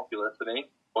 Gene Paul, if you're listening,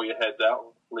 pull your heads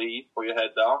out, please, pull your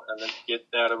heads out, and then get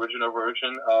that original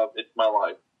version of It's My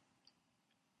Life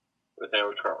with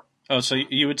Harold Charles. Oh, so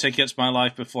you would take It's My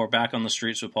Life before Back on the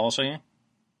Streets with Paul singing?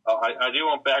 Oh, I do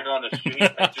want Back on the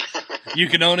Street. You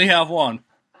can only have one.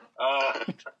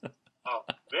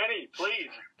 Vinny,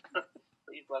 please.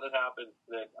 Please let it happen.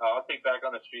 Then I'll take Back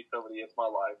on the Streets over the It's My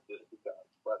Life.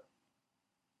 But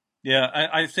yeah,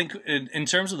 I think in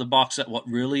terms of the box set, what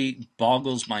really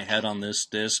boggles my head on this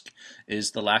disc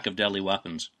is the lack of Deadly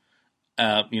Weapons.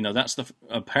 That's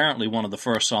apparently one of the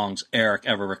first songs Eric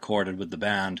ever recorded with the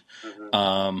band.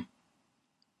 Mm-hmm.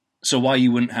 So why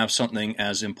you wouldn't have something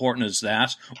as important as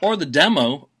that, or the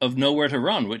demo of Nowhere to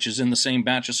Run, which is in the same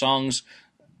batch of songs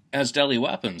as Deadly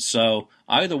Weapons. So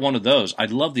either one of those.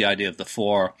 I'd love the idea of the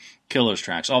 4 Killers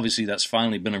tracks. Obviously, that's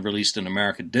finally been released in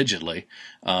America digitally.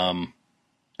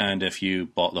 And if you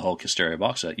bought the whole Kissteria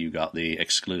box set, you got the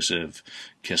exclusive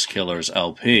Kiss Killers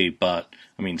LP. But,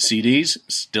 CDs,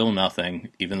 still nothing,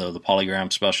 even though the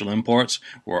Polygram special imports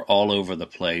were all over the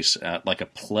place like a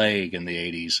plague in the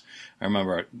 80s. I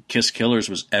remember Kiss Killers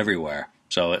was everywhere.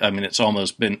 So,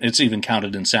 it's even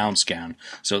counted in SoundScan.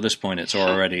 So at this point, it's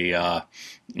already,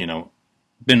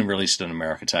 been released in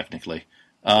America, technically.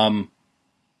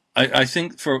 I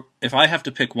think if I have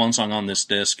to pick one song on this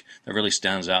disc that really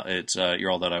stands out, it's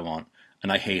You're All That I Want.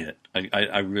 And I hate it.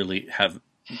 I really have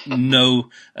no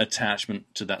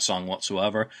attachment to that song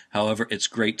whatsoever. However, it's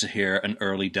great to hear an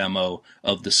early demo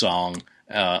of the song,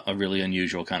 a really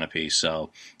unusual kind of piece.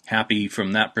 So happy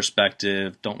from that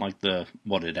perspective. Don't like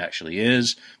what it actually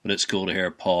is, but it's cool to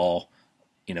hear Paul,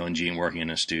 and Gene working in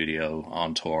a studio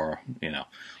on tour,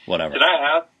 whatever.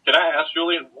 Can I ask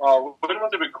Julian, when was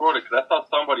it recorded? Because I saw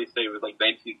somebody say it was like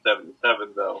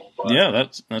 1977, though. But yeah,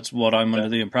 that's what I'm under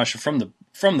the impression from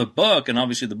the book, and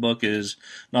obviously the book is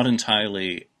not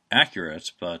entirely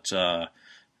accurate, but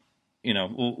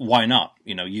why not?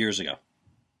 Years ago,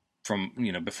 from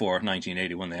before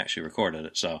 1980 when they actually recorded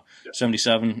it. So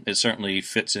 77, it certainly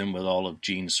fits in with all of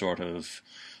Gene's sort of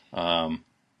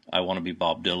I Want to Be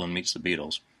Bob Dylan meets the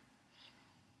Beatles.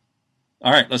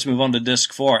 All right, let's move on to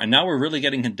disc 4. And now we're really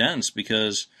getting condensed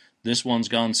because this one's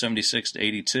gone 76 to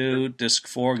 82. Disc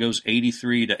 4 goes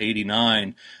 83 to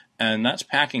 89. And that's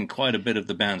packing quite a bit of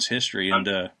the band's history. And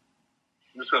I'm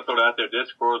just going to throw that out there.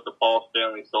 Disc 4 is the Paul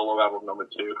Stanley solo album number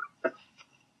 2.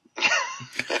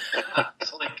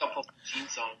 It's only a couple of Gene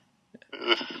songs.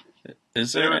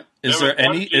 Is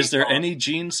there any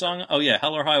Gene song? Oh yeah,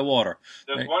 Hell or High Water.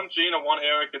 There's right. one Gene and one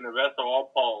Eric, and the rest are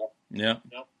all Paul. Yeah.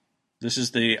 Yep. This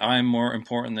is the I'm More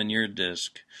Important Than Your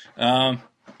disc.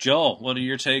 Joel, what are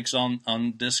your takes on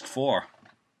disc 4?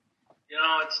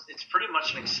 It's pretty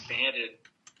much an expanded,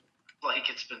 like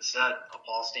it's been said, a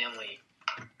Paul Stanley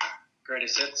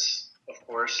greatest hits, of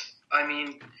course.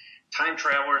 Time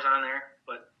Traveler's on there,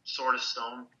 but Sword and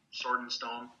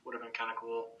Stone would have been kind of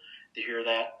cool to hear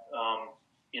that.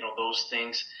 Those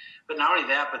things. But not only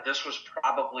that, but this was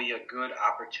probably a good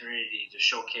opportunity to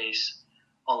showcase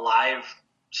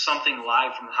something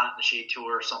live from the Hot in the Shade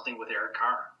tour, or something with Eric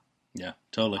Carr. Yeah,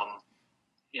 totally.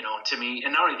 To me,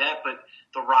 and not only that, but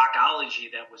the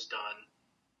Rockology that was done.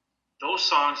 Those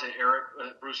songs that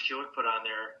Bruce Kulick put on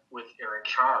there with Eric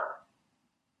Carr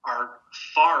are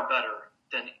far better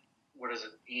than, what is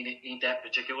it, Ain't That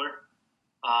Particular?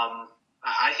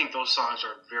 I think those songs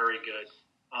are very good.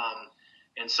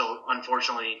 And so,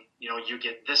 unfortunately, you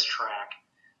get this track.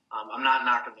 I'm not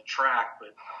knocking the track,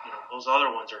 but, those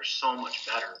other ones are so much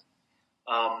better.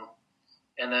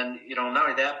 And then, not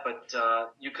only that, but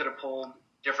you could have pulled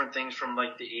different things from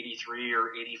like the 83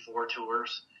 or 84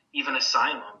 tours, even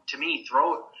Asylum. To me,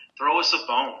 throw us a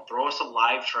bone, throw us a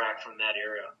live track from that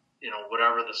era,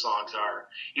 whatever the songs are.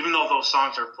 Even though those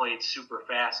songs are played super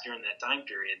fast during that time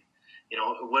period, it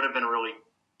would have been really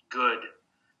good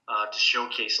to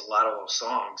showcase a lot of those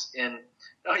songs. And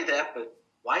not only that, but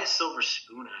why is Silver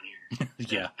Spoon on here?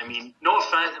 Yeah. I mean, no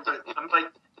offense, but I'm like,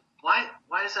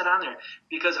 why is that on there?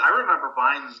 Because I remember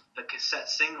buying the cassette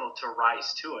single to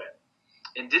Rise to It.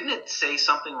 And didn't it say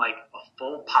something like a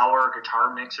full power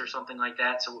guitar mix or something like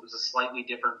that? So it was a slightly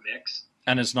different mix.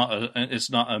 And it's not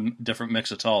a different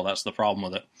mix at all. That's the problem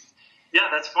with it. Yeah,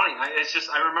 that's funny.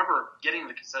 I remember getting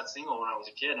the cassette single when I was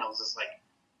a kid, and I was just like,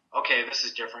 okay, this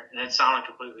is different. And it sounded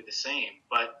completely the same.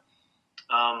 But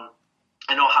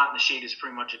I know Hot in the Shade is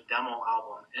pretty much a demo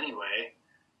album anyway.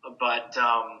 But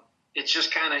it's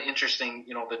just kind of interesting,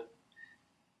 that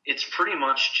it's pretty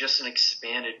much just an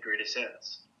expanded greatest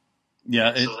hits.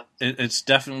 Yeah, it's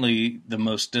definitely the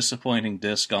most disappointing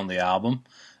disc on the album.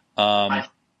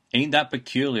 Ain't That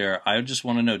Peculiar? I just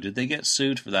want to know, did they get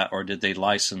sued for that, or did they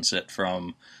license it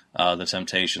from the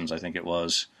Temptations? I think it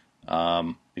was,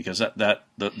 because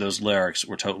those lyrics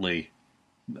were totally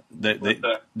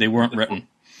they weren't written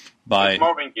by. It's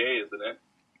Marvin Gaye, isn't it?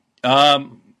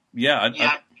 Yeah, I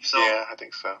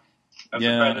think so. I'm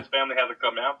surprised his family had to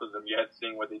come after them yet,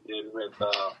 seeing what they did with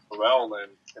Pharrell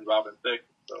and Robin Thicke.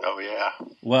 So. Oh yeah.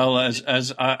 Well,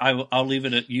 as I'll leave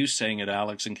it at you saying it,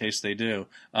 Alex, in case they do.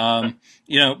 But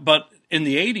in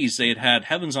the '80s, they had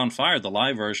Heaven's on Fire. The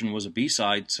live version was a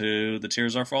B-side to the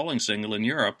Tears Are Falling single in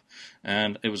Europe,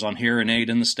 and it was on Hearing Aid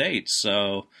in the States.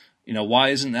 So, why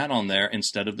isn't that on there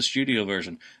instead of the studio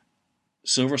version?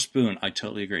 Silver Spoon, I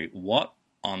totally agree. What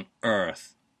on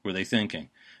earth were they thinking?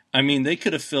 I mean, they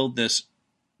could have filled this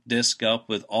disc up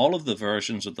with all of the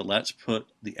versions of the Let's Put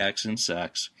the X in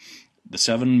Sex. The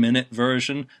 7-minute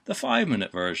version, the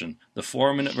 5-minute version, the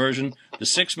 4-minute version, the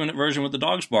 6-minute version with the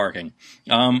dogs barking.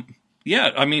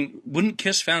 Wouldn't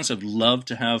Kiss fans have loved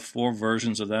to have 4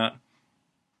 versions of that?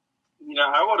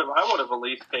 I would have at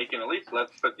least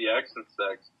Let's Put the X in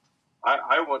Sex.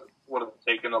 I would have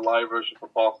taken a live version from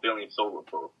Paul Stanley's solo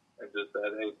tour and just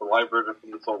said, hey, it's a live version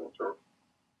from the solo tour.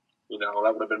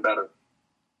 That would have been better.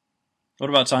 What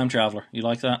about Time Traveler? You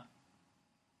like that?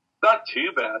 Not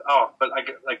too bad. Oh, but like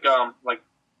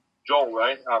Joel,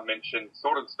 right, mentioned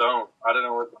Sword and Stone. I don't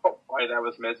know why that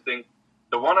was missing.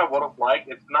 The one I would have liked,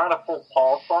 it's not a full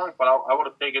Paul song, but I would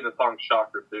have taken the song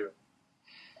Shocker too,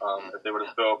 if they would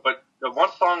have filled. But the one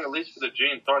song, at least for the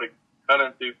Gene, sorry to cut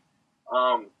into,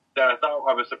 that I thought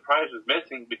I was surprised was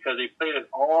missing because they played it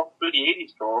all through the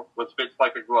 80s tour was Fits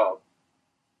Like a Glove.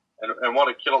 And what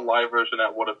a killer live version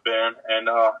that would have been. And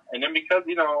then because,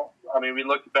 we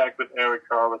looked back with Eric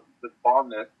Carr with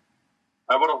Fondness,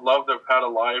 I would have loved to have had a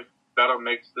live better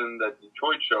mix than the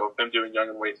Detroit show of him doing Young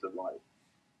and Wasted live.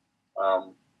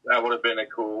 That would have been a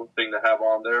cool thing to have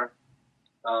on there.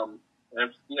 And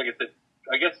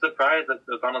I guess surprised that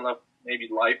there's not enough maybe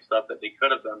live stuff that they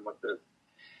could have done with this.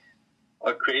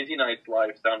 Crazy Nights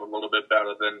live sounded a little bit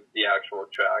better than the actual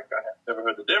track. I have never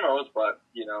heard the demos, but,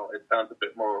 it sounds a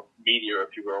bit more meatier,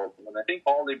 if you will. And I think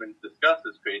Paul even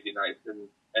discusses Crazy Nights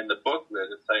in the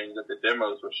booklet, is saying that the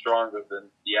demos were stronger than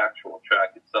the actual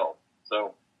track itself.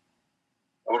 So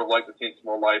I would have liked to see some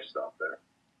more live stuff there.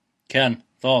 Ken,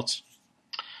 thoughts?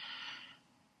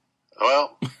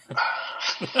 Well,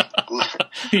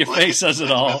 your face says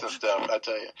it all. Stuff, I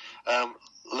tell you.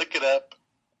 Look it up.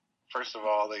 First of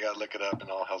all, they got to look it up, and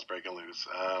all hell's breaking loose.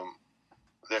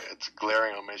 It's a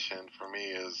glaring omission for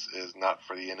me. Is Not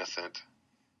for the Innocent.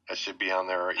 That should be on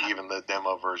there, or even the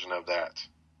demo version of that.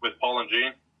 With Paul and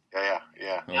Gene. Yeah.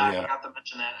 I forgot to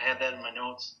mention that. I had that in my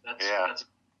notes. That's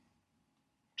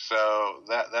So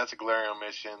that's a glaring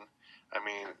omission. I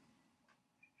mean,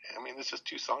 it's just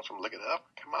 2 songs from Look It Up.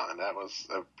 Come on, that was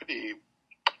a pretty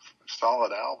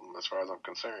solid album as far as I'm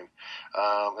concerned.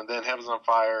 And then Heaven's on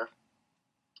Fire.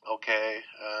 okay.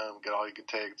 Get All You Can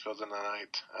Take, Thrills in the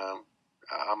Night.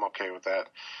 I'm okay with that.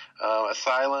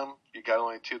 Asylum, you got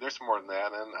only 2. There's more than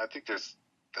that, and I think there's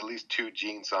at least 2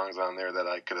 Gene songs on there that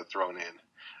I could have thrown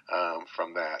in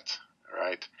from that,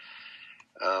 right?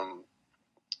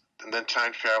 And then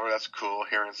Time Traveler, that's cool,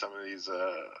 hearing some of these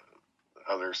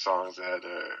other songs that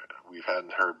we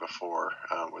hadn't heard before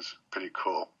was pretty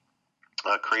cool.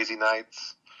 Crazy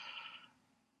Nights,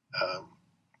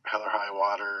 Hell or High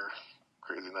Water,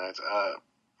 Crazy Nights,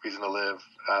 Reason to Live.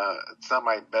 It's not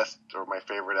my best or my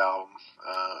favorite album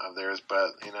of theirs,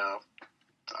 but,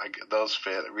 those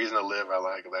fit. Reason to Live, I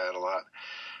like that a lot.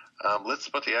 Let's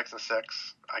Put the X and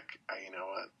Sex, you know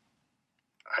what?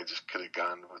 I just could have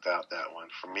gone without that one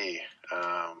for me.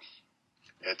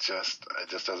 It just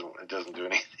doesn't do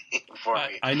anything for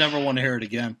me. I never want to hear it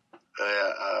again.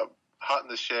 Hot in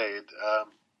the Shade.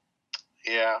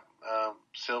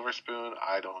 Silver Spoon,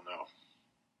 I don't know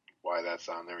why that's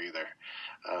on there either.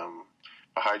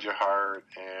 Behind Your Heart,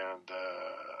 and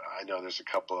I know there's a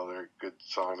couple other good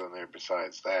songs on there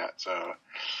besides that. So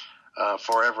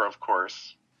Forever, of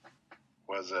course,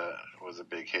 was a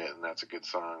big hit, and that's a good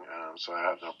song. So I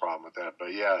have no problem with that. But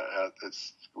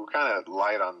we're kind of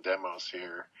light on demos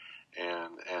here,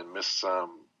 and missed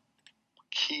some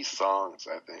key songs,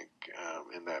 I think,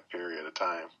 in that period of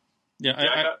time.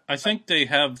 Yeah, I think they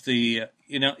have the,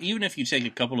 even if you take a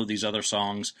couple of these other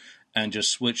songs and just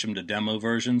switch them to demo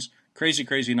versions, Crazy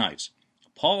Crazy Nights.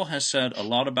 Paul has said a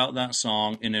lot about that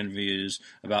song in interviews,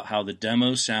 about how the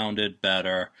demo sounded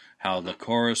better, how the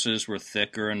choruses were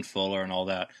thicker and fuller and all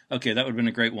that. Okay, that would have been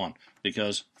a great one,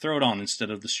 because throw it on instead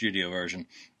of the studio version.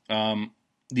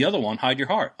 The other one, Hide Your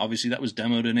Heart, obviously that was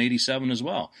demoed in 87 as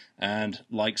well. And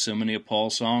like so many of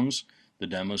Paul's songs, the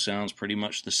demo sounds pretty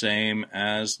much the same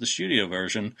as the studio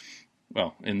version.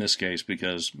 Well, in this case,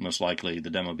 because most likely the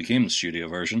demo became the studio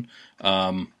version.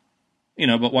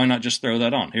 But why not just throw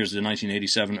that on? Here's the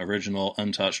 1987 original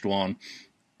untouched one,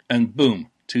 and boom,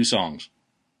 2 songs,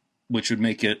 which would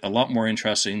make it a lot more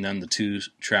interesting than the 2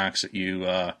 tracks that you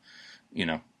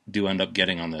do end up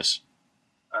getting on this.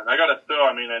 And I gotta throw,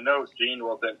 I know Gene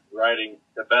wasn't writing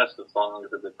the best of songs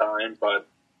at the time, but,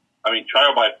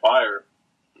 Trial by Fire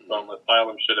from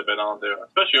Asylum should have been on there,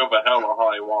 especially over Hell or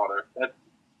High Water.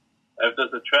 If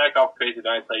there's a track off Crazy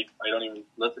Nights I don't even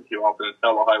listen to often, it's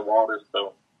Hell or High Water,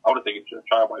 so I would think it's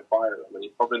Trial by Fire.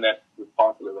 Something that was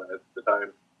popular at the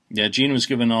time. Yeah, Gene was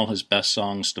giving all his best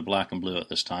songs to Black and Blue at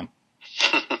this time.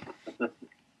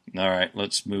 All right,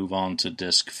 let's move on to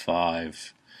disc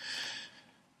 5.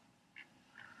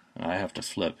 I have to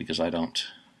flip because I don't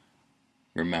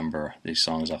remember these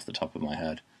songs off the top of my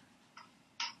head.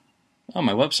 Oh,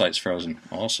 my website's frozen.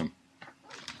 Awesome.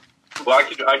 Well, I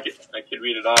could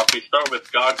read it off. We start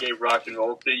with God Gave Rock and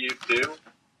Roll to You, too.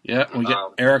 Yeah, we get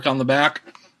Eric on the back.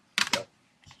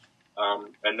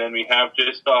 And then we have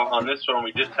just on this one,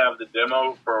 we just have the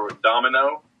demo for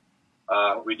Domino.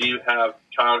 We do have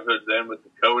Childhood Zen with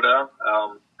Dakota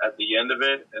at the end of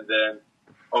it. And then,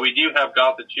 we do have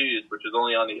Got to Choose, which is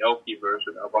only on the LP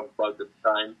version of Unplugged at the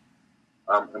time.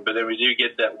 But then we do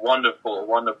get that wonderful,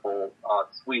 wonderful,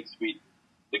 sweet,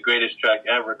 the greatest track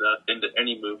ever into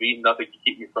any movie, Nothing Can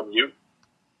Keep Me From You.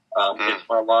 It's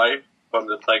My Life from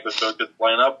the Psycho Circus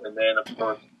lineup. And then, of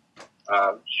course,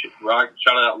 Rock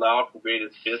Shout It Out Loud from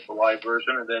Greatest Hits, the live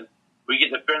version. And then we get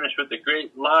to finish with the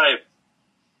great live,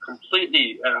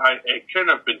 completely, it couldn't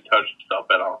have been touched up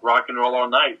at all, Rock and Roll All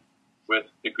Night with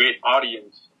the great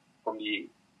audience from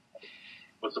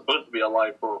was supposed to be a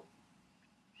live show.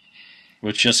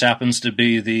 Which just happens to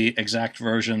be the exact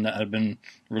version that had been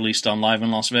released on Live in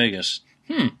Las Vegas.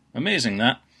 Amazing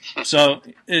that. So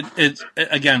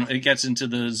it gets into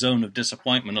the zone of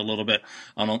disappointment a little bit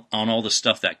on all the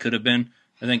stuff that could have been.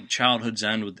 I think Childhood's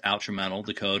End with Outrametal,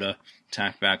 Dakota,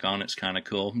 tacked back on, it's kind of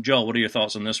cool. Joel, what are your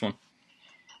thoughts on this one?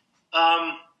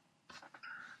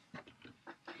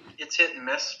 It's hit and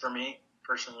miss for me,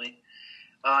 personally.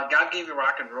 God Gave You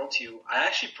Rock and Roll to You. I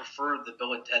actually prefer the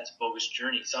Bill and Ted's Bogus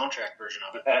Journey soundtrack version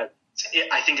of it.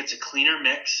 I think it's a cleaner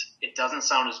mix. It doesn't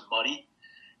sound as muddy.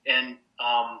 And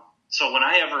so when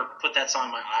I ever put that song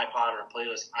on my iPod or a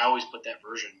playlist, I always put that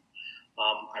version.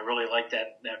 I really like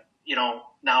that.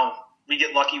 Now we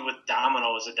get lucky with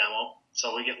Domino as a demo,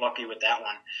 so we get lucky with that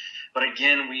one. But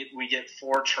again, we get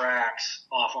 4 tracks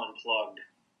off Unplugged.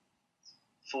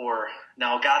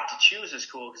 Now Got to Choose is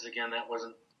cool because again, that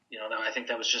wasn't, I think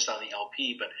that was just on the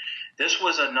LP, but this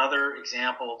was another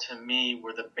example to me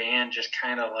where the band just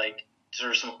kind of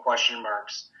there's some question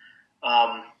marks.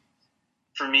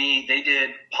 For me,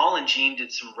 Paul and Gene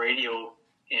did some radio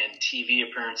and TV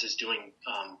appearances doing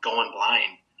Going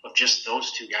Blind of just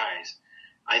those 2 guys.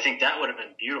 I think that would have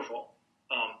been beautiful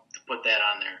to put that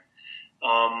on there.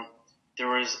 There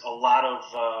was a lot of,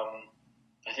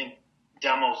 I think,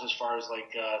 demos as far as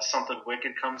like Something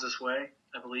Wicked Comes This Way,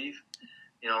 I believe.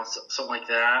 Something like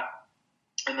that.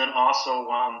 And then also,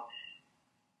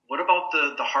 what about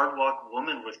the Hard Luck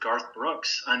Woman with Garth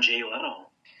Brooks on Jay Leno?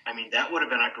 I mean, that would have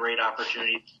been a great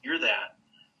opportunity to hear that.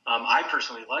 I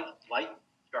personally like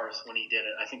Garth when he did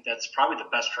it. I think that's probably the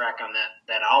best track on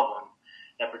that album,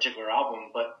 that particular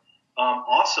album. But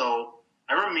also,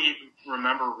 I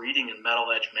remember reading in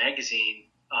Metal Edge magazine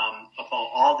about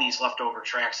all these leftover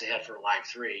tracks they had for Live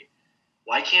 3.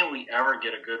 Why can't we ever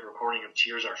get a good recording of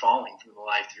Tears Are Falling from the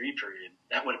Live 3 period?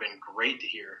 That would have been great to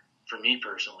hear for me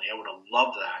personally. I would have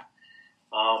loved that.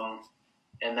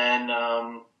 And then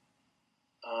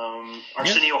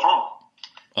Arsenio Hall.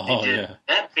 Oh, yeah.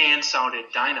 That band sounded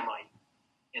dynamite.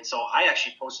 And so I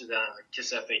actually posted that on the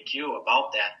KISS FAQ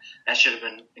about that. That should have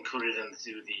been included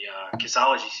into the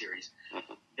Kissology series.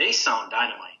 They sound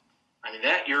dynamite. I mean,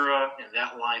 that era and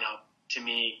that lineup, to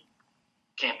me,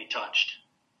 can't be touched.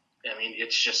 I mean,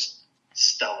 it's just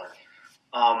stellar.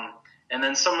 And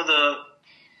then some of the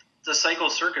Psycho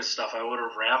Circus stuff, I would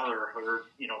have rather heard,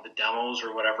 the demos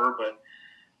or whatever, but,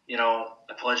 I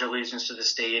Pledge Allegiance to the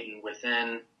State and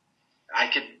Within, I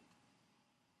could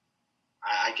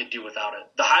do without it.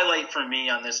 The highlight for me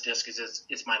on this disc is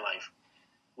It's My Life,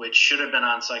 which should have been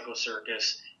on Psycho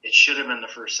Circus. It should have been the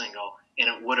first single, and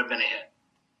it would have been a hit.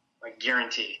 I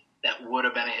guarantee that would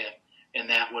have been a hit, and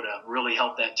that would have really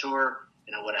helped that tour,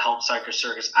 and it would have helped Psycho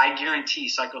Circus. I guarantee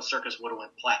Psycho Circus would have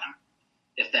went platinum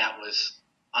if that was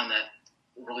on that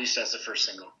released as the first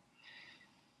single.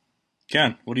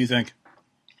 Ken, what do you think?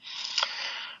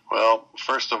 Well,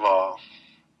 first of all,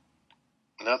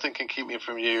 nothing can keep me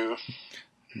from you.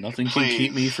 Nothing can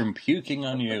keep me from puking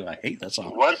on you. I hate that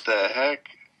song. What the heck?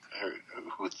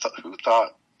 Who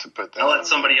thought to put that? I'll let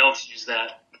somebody else use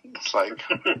that. It's like,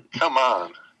 come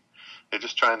on. They're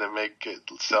just trying to make it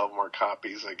sell more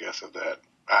copies, I guess, of that.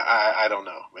 I don't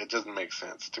know. It doesn't make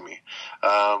sense to me.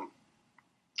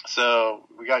 So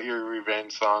we got your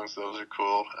revenge songs. Those are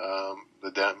cool.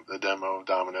 The demo of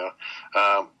Domino.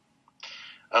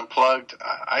 Unplugged,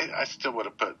 I still would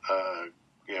have put,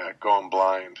 Going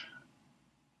Blind.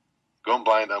 Going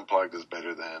Blind Unplugged is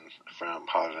better than from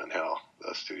Hotter Than Hell,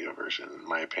 the studio version, in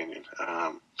my opinion.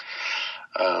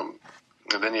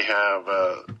 And then you have,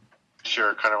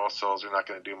 Carnival Souls are not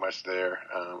going to do much there.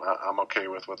 I'm okay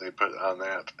with what they put on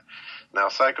that. Now,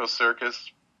 Psycho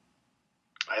Circus,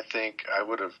 I think I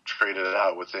would have traded it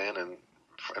out Within, and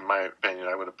in my opinion,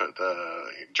 I would have put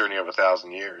Journey of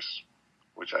 1,000 Years,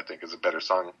 which I think is a better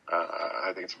song.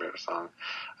 I think it's a better song.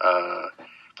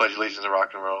 Pledge Allegiance to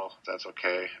Rock and Roll, that's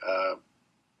okay.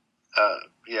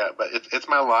 But It's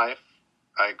My Life.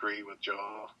 I agree with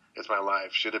Joel. It's My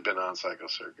Life should have been on Psycho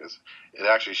Circus. It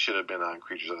actually should have been on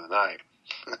Creatures of the Night.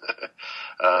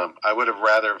 I would have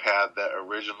rather have had that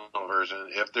original version.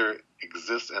 If there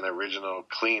exists an original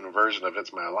clean version of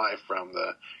It's My Life from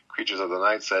the Creatures of the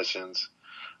Night sessions,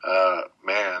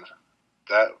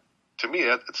 that, to me,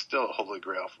 it's still a holy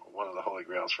grail, one of the holy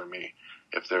grails for me,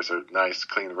 if there's a nice,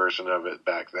 clean version of it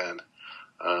back then.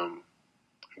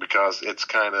 Because it's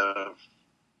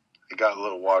it got a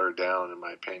little watered down, in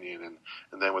my opinion,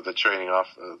 and then with the trading off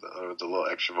the little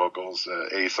extra vocals,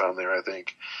 Ace on there, I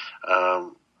think,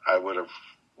 I would have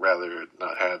rather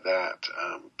not had that,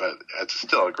 but it's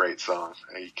still a great song.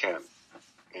 You can't,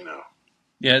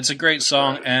 Yeah, it's a great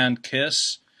song, and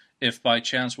Kiss, if by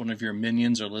chance one of your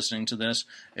minions are listening to this,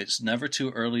 it's never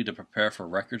too early to prepare for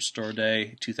Record Store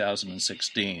Day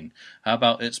 2016. How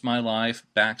about It's My Life,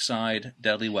 Backside,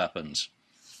 Deadly Weapons?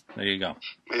 There you go.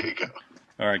 There you go.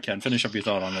 All right, Ken, finish up your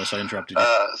thought on this. I interrupted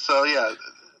you.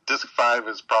 Disc 5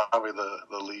 is probably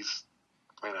the least,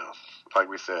 like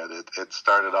we said, it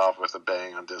started off with a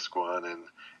bang on Disc 1,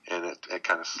 and it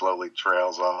kind of slowly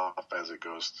trails off as it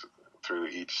goes through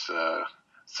each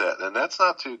set. And that's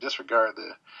not to disregard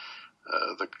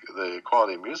the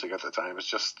quality of music at the time. It's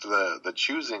just the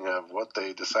choosing of what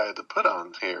they decided to put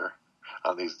on here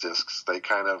on these discs. They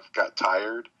kind of got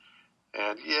tired,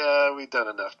 and we've done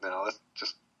enough now. Let's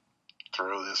just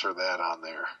throw this or that on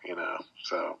there,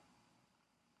 so.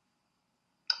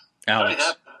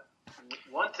 Alex.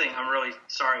 One thing, I'm really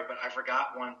sorry, but I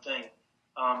forgot one thing.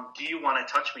 Do You Want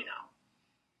to Touch Me Now?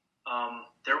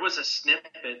 There was a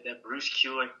snippet that Bruce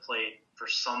Kulick played for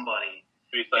somebody.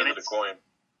 Three Sides of the Coin.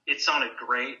 It sounded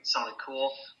great, sounded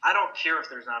cool. I don't care if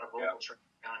there's not a vocal track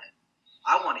on it.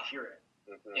 I want to hear it.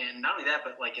 Mm-hmm. And not only that,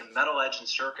 but like in Metal Edge and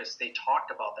Circus, they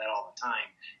talked about that all the time.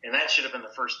 And that should have been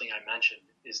the first thing I mentioned,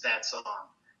 is that song.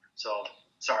 So,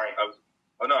 sorry.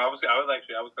 I Oh no, I was going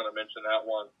to mention that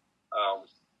one.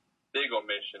 Big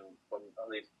omission from at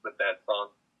least with that song.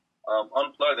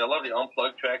 Unplugged. I love the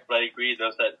Unplugged track, but I agree.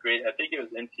 There's that great. I think it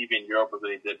was MTV in Europe where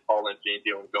they did Paul and Gene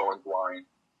doing "Going Blind,"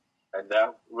 and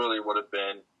that really would have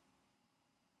been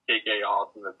KK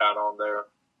Awesome to have on there.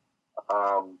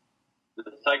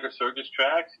 The Tiger Circus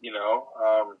tracks, I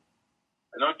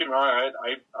don't get me wrong.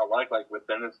 I like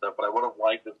Within and stuff, but I would have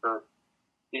liked it for,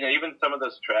 even some of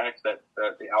those tracks that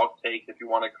the outtakes, if you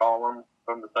want to call them,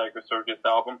 from the Tiger Circus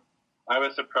album. I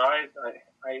was surprised.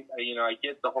 I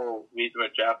get the whole reason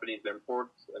with Japanese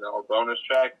imports and all bonus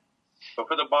track, but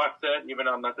for the box set, even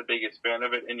though I'm not the biggest fan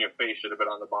of it, In Your Face should have been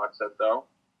on the box set though,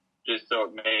 just so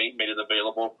it made it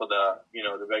available for the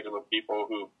the regular people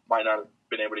who might not have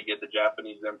been able to get the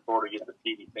Japanese import or get the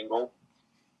CD single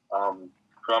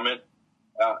from it.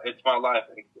 It's My Life.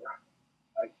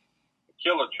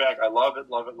 Killer track. I love it,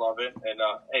 love it, love it. And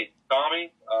hey,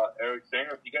 Tommy, Eric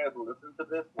Singer, if you guys listen to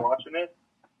this, watching it.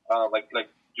 Like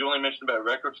Julian mentioned about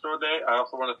Record Store Day, I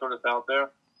also want to throw this out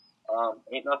there.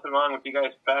 Ain't nothing wrong with you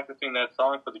guys practicing that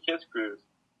song for the Kiss Cruise.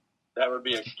 That would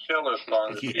be a killer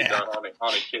song to be done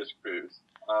on a Kiss Cruise.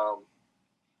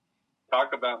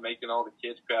 Talk about making all the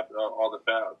kids crap, all the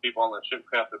people on the ship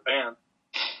crap their pants.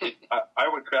 I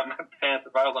would crap my pants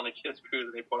if I was on a Kiss Cruise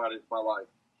and they put out It's My Life.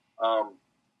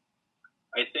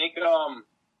 I think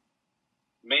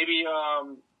maybe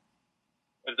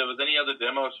if there was any other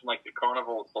demos from the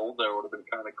Carnival of Soul, there would have been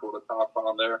kind of cool to top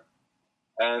on there.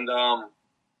 And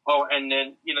and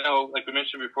then like we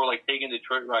mentioned before, taking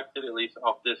Detroit Rock City, at least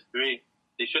off disc 3,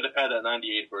 they should have had that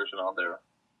 '98 version on there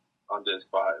on disc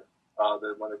 5.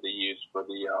 The one that they used for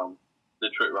the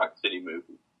Detroit Rock City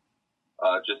movie,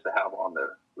 just to have on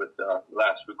there with the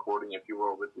last recording, if you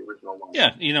will, with the original one.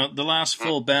 Yeah, the last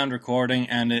full band recording,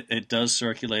 and it does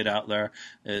circulate out there.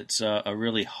 It's a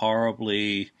really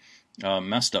horribly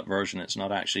messed up version. It's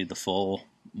not actually the full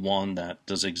one that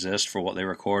does exist for what they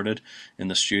recorded in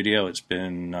the studio. It's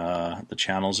been the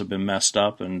channels have been messed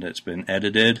up and it's been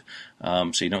edited,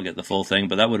 so you don't get the full thing.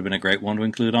 But that would have been a great one to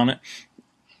include on it.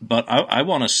 But I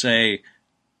want to say,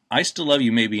 I Still Love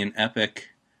You may be an epic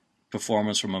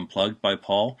performance from Unplugged by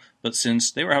Paul, but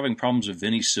since they were having problems with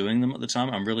Vinny suing them at the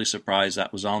time, I'm really surprised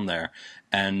that was on there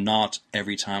and not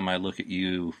Every Time I Look at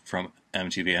You from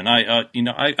MTV. And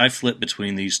I flip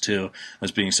between these two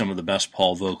as being some of the best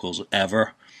Paul vocals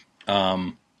ever.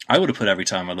 I would have put Every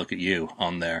Time I Look at You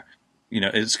on there.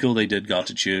 It's cool they did Got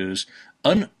to Choose.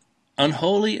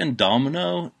 Unholy and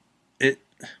Domino,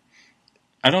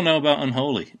 I don't know about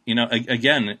Unholy.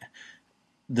 Again,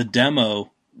 the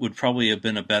demo would probably have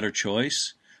been a better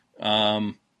choice,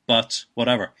 but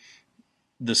whatever.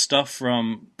 The stuff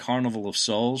from Carnival of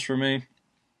Souls for me,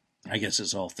 I guess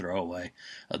it's all throwaway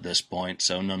at this point,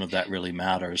 so none of that really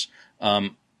matters.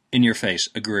 In Your Face,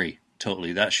 agree,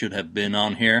 totally. That should have been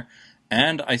on here,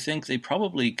 and I think they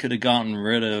probably could have gotten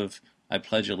rid of I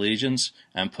Pledge Allegiance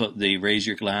and put the Raise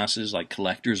Your Glasses,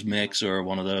 collector's mix or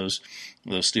one of those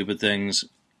stupid things,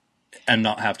 and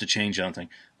not have to change anything.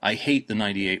 I hate the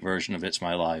 '98 version of It's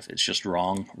My Life. It's just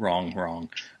wrong, wrong, wrong.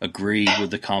 Agree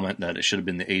with the comment that it should have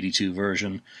been the '82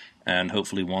 version, and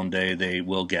hopefully one day they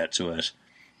will get to it.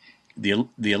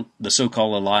 The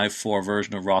so-called Alive 4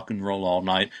 version of Rock and Roll All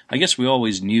Night, I guess we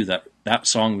always knew that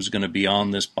song was going to be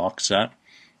on this box set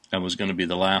and was going to be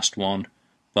the last one,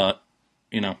 but,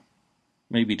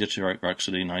 maybe Detroit Rock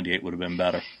City '98 would have been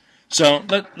better. So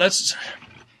let's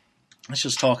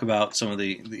just talk about some of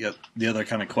the other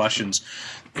kind of questions.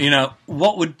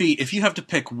 What would be, if you have to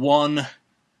pick one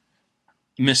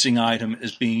missing item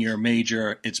as being your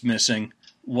major, it's missing,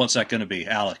 what's that going to be,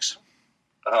 Alex?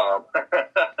 On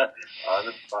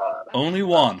the spot. Only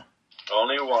one.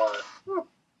 Only one.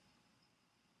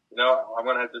 I'm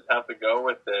going to just have to go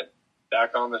with it.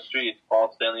 Back on the Streets,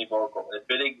 Paul Stanley vocal. If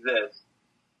it exists,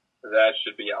 that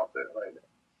should be out there right now.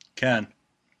 Ken?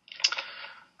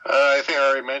 I think I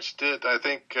already mentioned it. I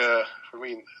think, for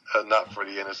me, Not for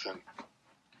the Innocent.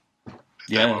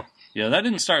 Yeah, that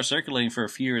didn't start circulating for a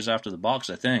few years after the box,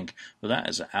 I think. But that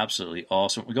is absolutely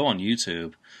awesome. Go on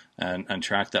YouTube and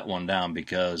track that one down,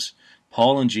 because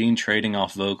Paul and Gene trading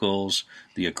off vocals,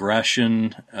 the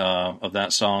aggression of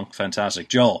that song, fantastic.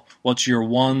 Joel, what's your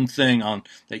one thing on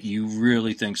that you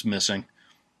really think's missing?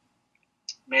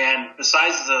 Man,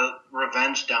 besides the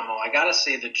Revenge demo, I gotta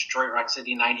say the Detroit Rock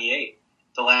City '98.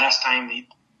 The last time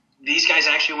these guys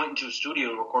actually went into a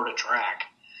studio to record a track.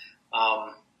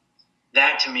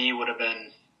 That to me would have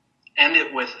been end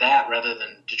it with that rather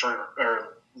than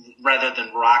rather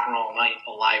than Rock and Roll Night,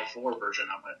 a live 4 version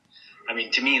of it. I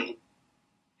mean, to me,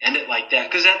 end it like that,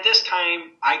 because at this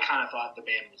time I kind of thought the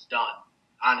band was done,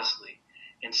 honestly,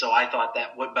 And so I thought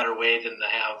that what better way than to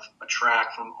have a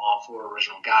track from all 4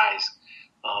 original guys.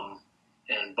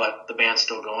 But the band's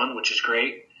still going, which is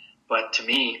great. But to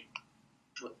me,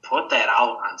 put that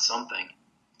out on something.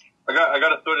 I got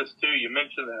to throw this too. You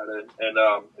mentioned that, and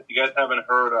if you guys haven't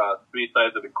heard, Three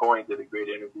Sides of the Coin did a great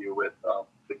interview with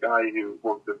the guy who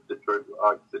worked with Detroit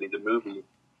Rock City, the movie,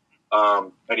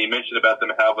 and he mentioned about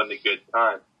them having a good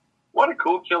time. What a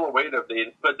cool killer way if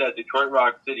they put that Detroit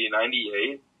Rock City in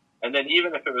 '98, and then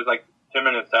even if it was like 10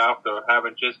 minutes after,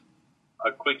 having just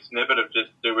a quick snippet of just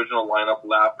the original lineup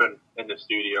laughing in the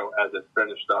studio as it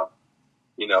finished up,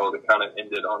 that kind of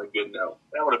ended on a good note.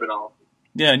 That would have been awesome.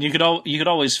 Yeah, and you could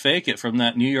always fake it from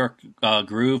that New York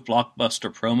Groove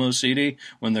Blockbuster promo CD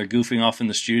when they're goofing off in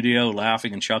the studio,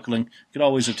 laughing and chuckling. You could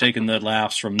always have taken the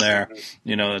laughs from there.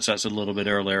 That's a little bit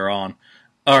earlier on.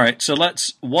 All right, so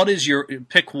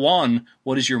pick one.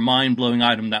 What is your mind-blowing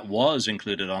item that was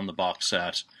included on the box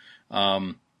set?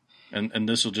 And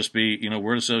this will just be,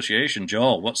 word association.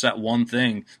 Joel, what's that one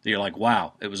thing that you're like,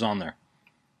 wow, it was on there?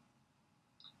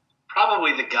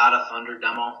 Probably the God of Thunder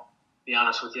demo, to be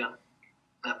honest with you,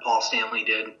 that Paul Stanley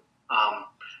did.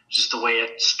 Just the way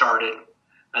it started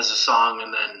as a song,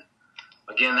 and then,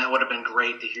 again, that would have been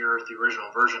great to hear the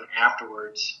original version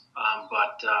afterwards.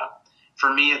 But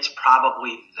for me, it's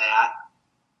probably that,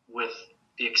 with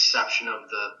the exception of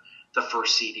the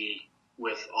first CD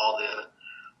with all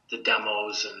the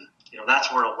demos, and that's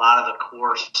where a lot of the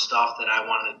core stuff that I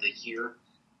wanted to hear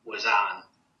was on.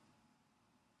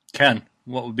 Ken,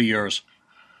 what would be yours?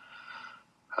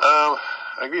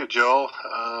 I agree with Joel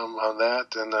on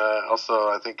that, and also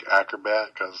I think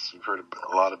Acrobat, because we've heard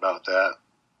a lot about that.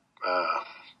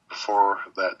 Before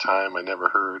that time, I never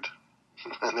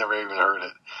even heard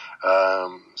it.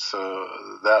 So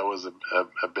that was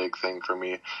a big thing for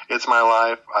me. It's My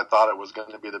Life. I thought it was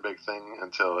going to be the big thing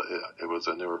until it was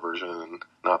a newer version and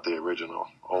not the original,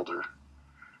 older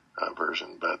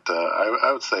version. But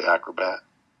I would say Acrobat.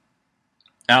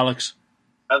 Alex?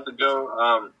 I have to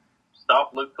go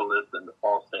Stop, Look to Listen, the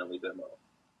Paul Stanley demo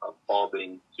of Paul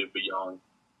being super young.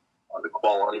 The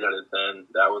quality that it's in,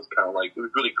 that was kind of like, it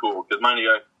was really cool. Because mind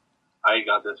you, I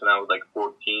got this when I was like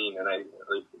 14, and I at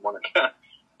least want to get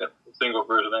the single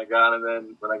version I got, and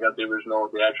then when I got the original,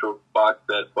 the actual box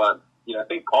set. But, I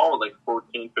think Paul was like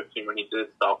 14, 15 when he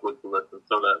did Stop, Look to Listen.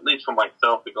 So that, at least for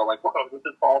myself, to go like, whoa, this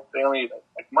is Paul Stanley,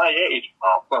 like my age,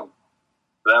 awesome.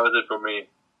 So that was it for me.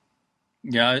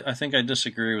 Yeah, I think I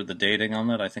disagree with the dating on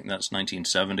that. I think that's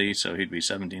 1970, so he'd be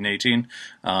 17, 18.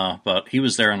 But he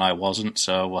was there and I wasn't,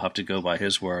 so we'll have to go by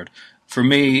his word. For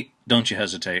me, Don't You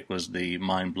Hesitate was the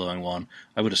mind-blowing one.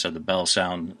 I would have said the Bell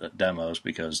Sound demos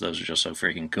because those are just so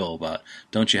freaking cool. But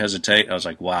Don't You Hesitate, I was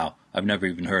like, wow, I've never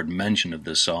even heard mention of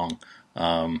this song.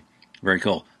 Very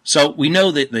cool. So we know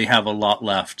that they have a lot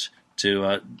left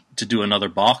to do another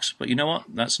box, but you know what?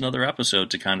 That's another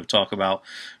episode to kind of talk about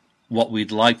what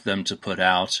we'd like them to put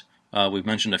out. We've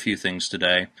mentioned a few things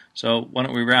today, so why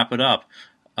don't we wrap it up?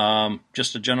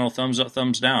 Just a general thumbs up,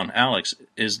 thumbs down. Alex,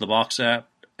 is the box set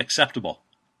acceptable?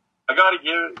 I gotta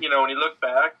give, when you look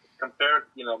back, compared,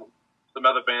 some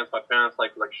other bands my parents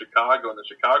like Chicago and the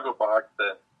Chicago box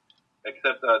set,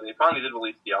 except they finally did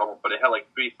release the album, but it had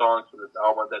like 3 songs from this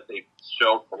album that they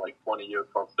showed for like 20 years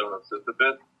called Stone of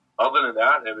Sisyphus. Other than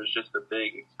that, it was just a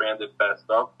big expanded best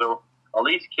of. So at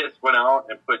least Kiss went out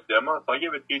and put demos, so I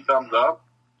give it 2 thumbs up.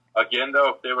 Again, though,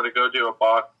 if they were to go do a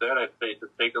box set, I'd say to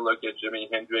take a look at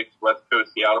Jimi Hendrix West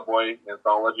Coast Seattle Boy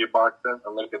Anthology box set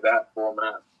and look at that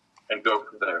format and go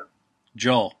from there.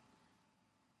 Joel?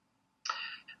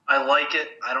 I like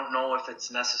it. I don't know if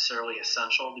it's necessarily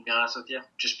essential, to be honest with you,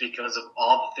 just because of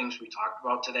all the things we talked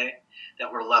about today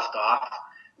that were left off.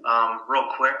 Real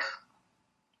quick,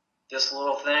 this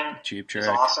little thing Cheap Trick is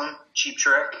awesome. Cheap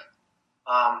Trick.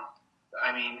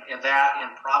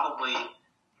 And probably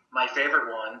my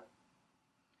favorite one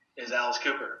is Alice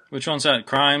Cooper. Which one's that?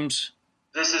 Crimes?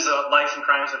 This is a Life and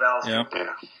Crimes of Alice Yeah.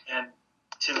 Cooper. And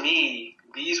to me,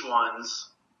 these ones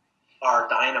are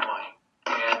dynamite.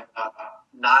 And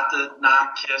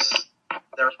not Kiss,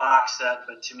 their box set,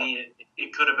 but to me,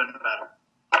 it could have been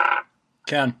better.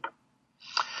 Ken?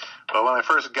 Well, when I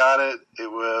first got it,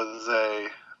 it was a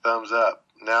thumbs up.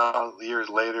 Now, years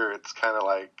later, it's kind of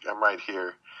like I'm right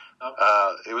here.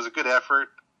 It was a good effort.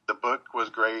 The book was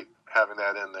great, having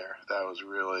that in there. That was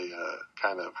really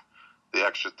kind of the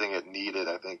extra thing it needed,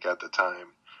 I think, at the time.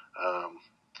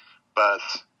 But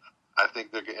I think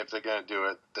if they're going to do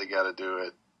it, they got to do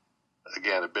it,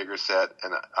 again, a bigger set.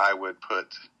 And I would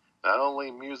put not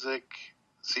only music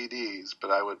CDs,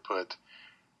 but I would put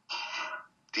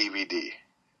DVD.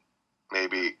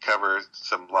 Maybe cover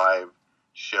some live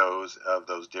shows of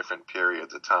those different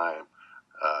periods of time,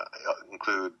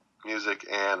 include music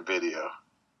and video,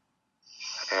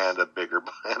 and a bigger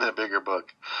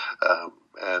book,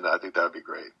 and I think that would be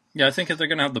great. Yeah, I think if they're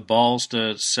going to have the balls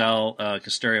to sell a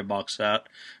Casteria box set,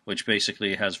 which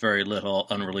basically has very little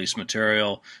unreleased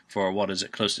material for, what is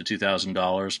it, close to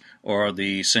 $2,000, or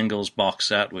the singles box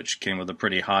set, which came with a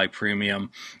pretty high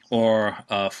premium, or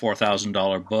a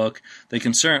 $4,000 book, they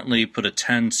can certainly put a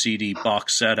 10 CD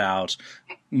box set out,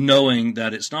 knowing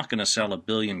that it's not going to sell 1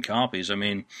 billion copies. I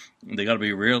mean, they got to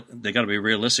be real. They got to be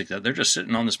realistic that they're just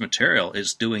sitting on this material.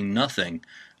 It's doing nothing.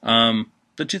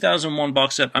 The 2001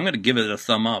 box set, I'm going to give it a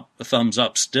thumbs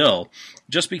up still,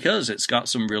 just because it's got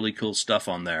some really cool stuff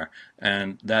on there,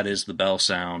 and that is the Bell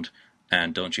Sound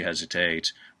and Don't You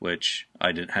Hesitate, which I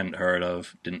hadn't heard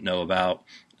of, didn't know about,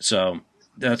 so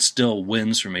that still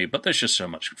wins for me, but there's just so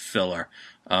much filler.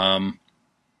 So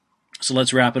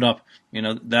let's wrap it up. You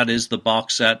know, that is the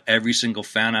box set. Every single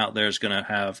fan out there is going to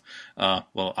have,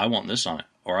 well, I want this on it,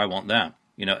 or I want that.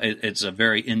 You know, it's a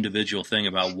very individual thing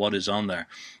about what is on there.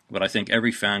 But I think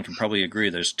every fan can probably agree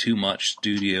there's too much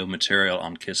studio material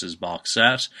on Kiss's box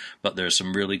set, but there's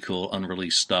some really cool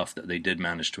unreleased stuff that they did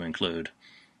manage to include.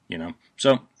 You know,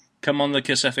 so come on the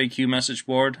Kiss FAQ message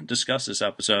board, discuss this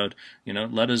episode. You know,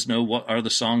 let us know what are the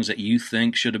songs that you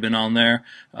think should have been on there,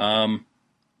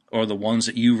 or the ones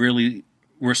that you really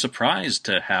were surprised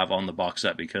to have on the box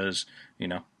set, because, you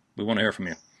know, we want to hear from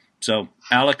you. So,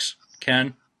 Alex,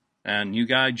 Ken, and you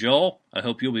guy, Joel, I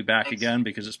hope you'll be back again,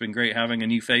 because it's been great having a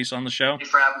new face on the show. Thanks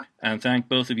for having me. And thank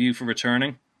both of you for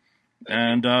returning.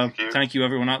 And thank you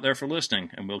everyone out there for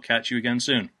listening, and we'll catch you again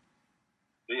soon.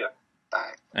 See ya.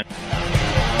 Bye. And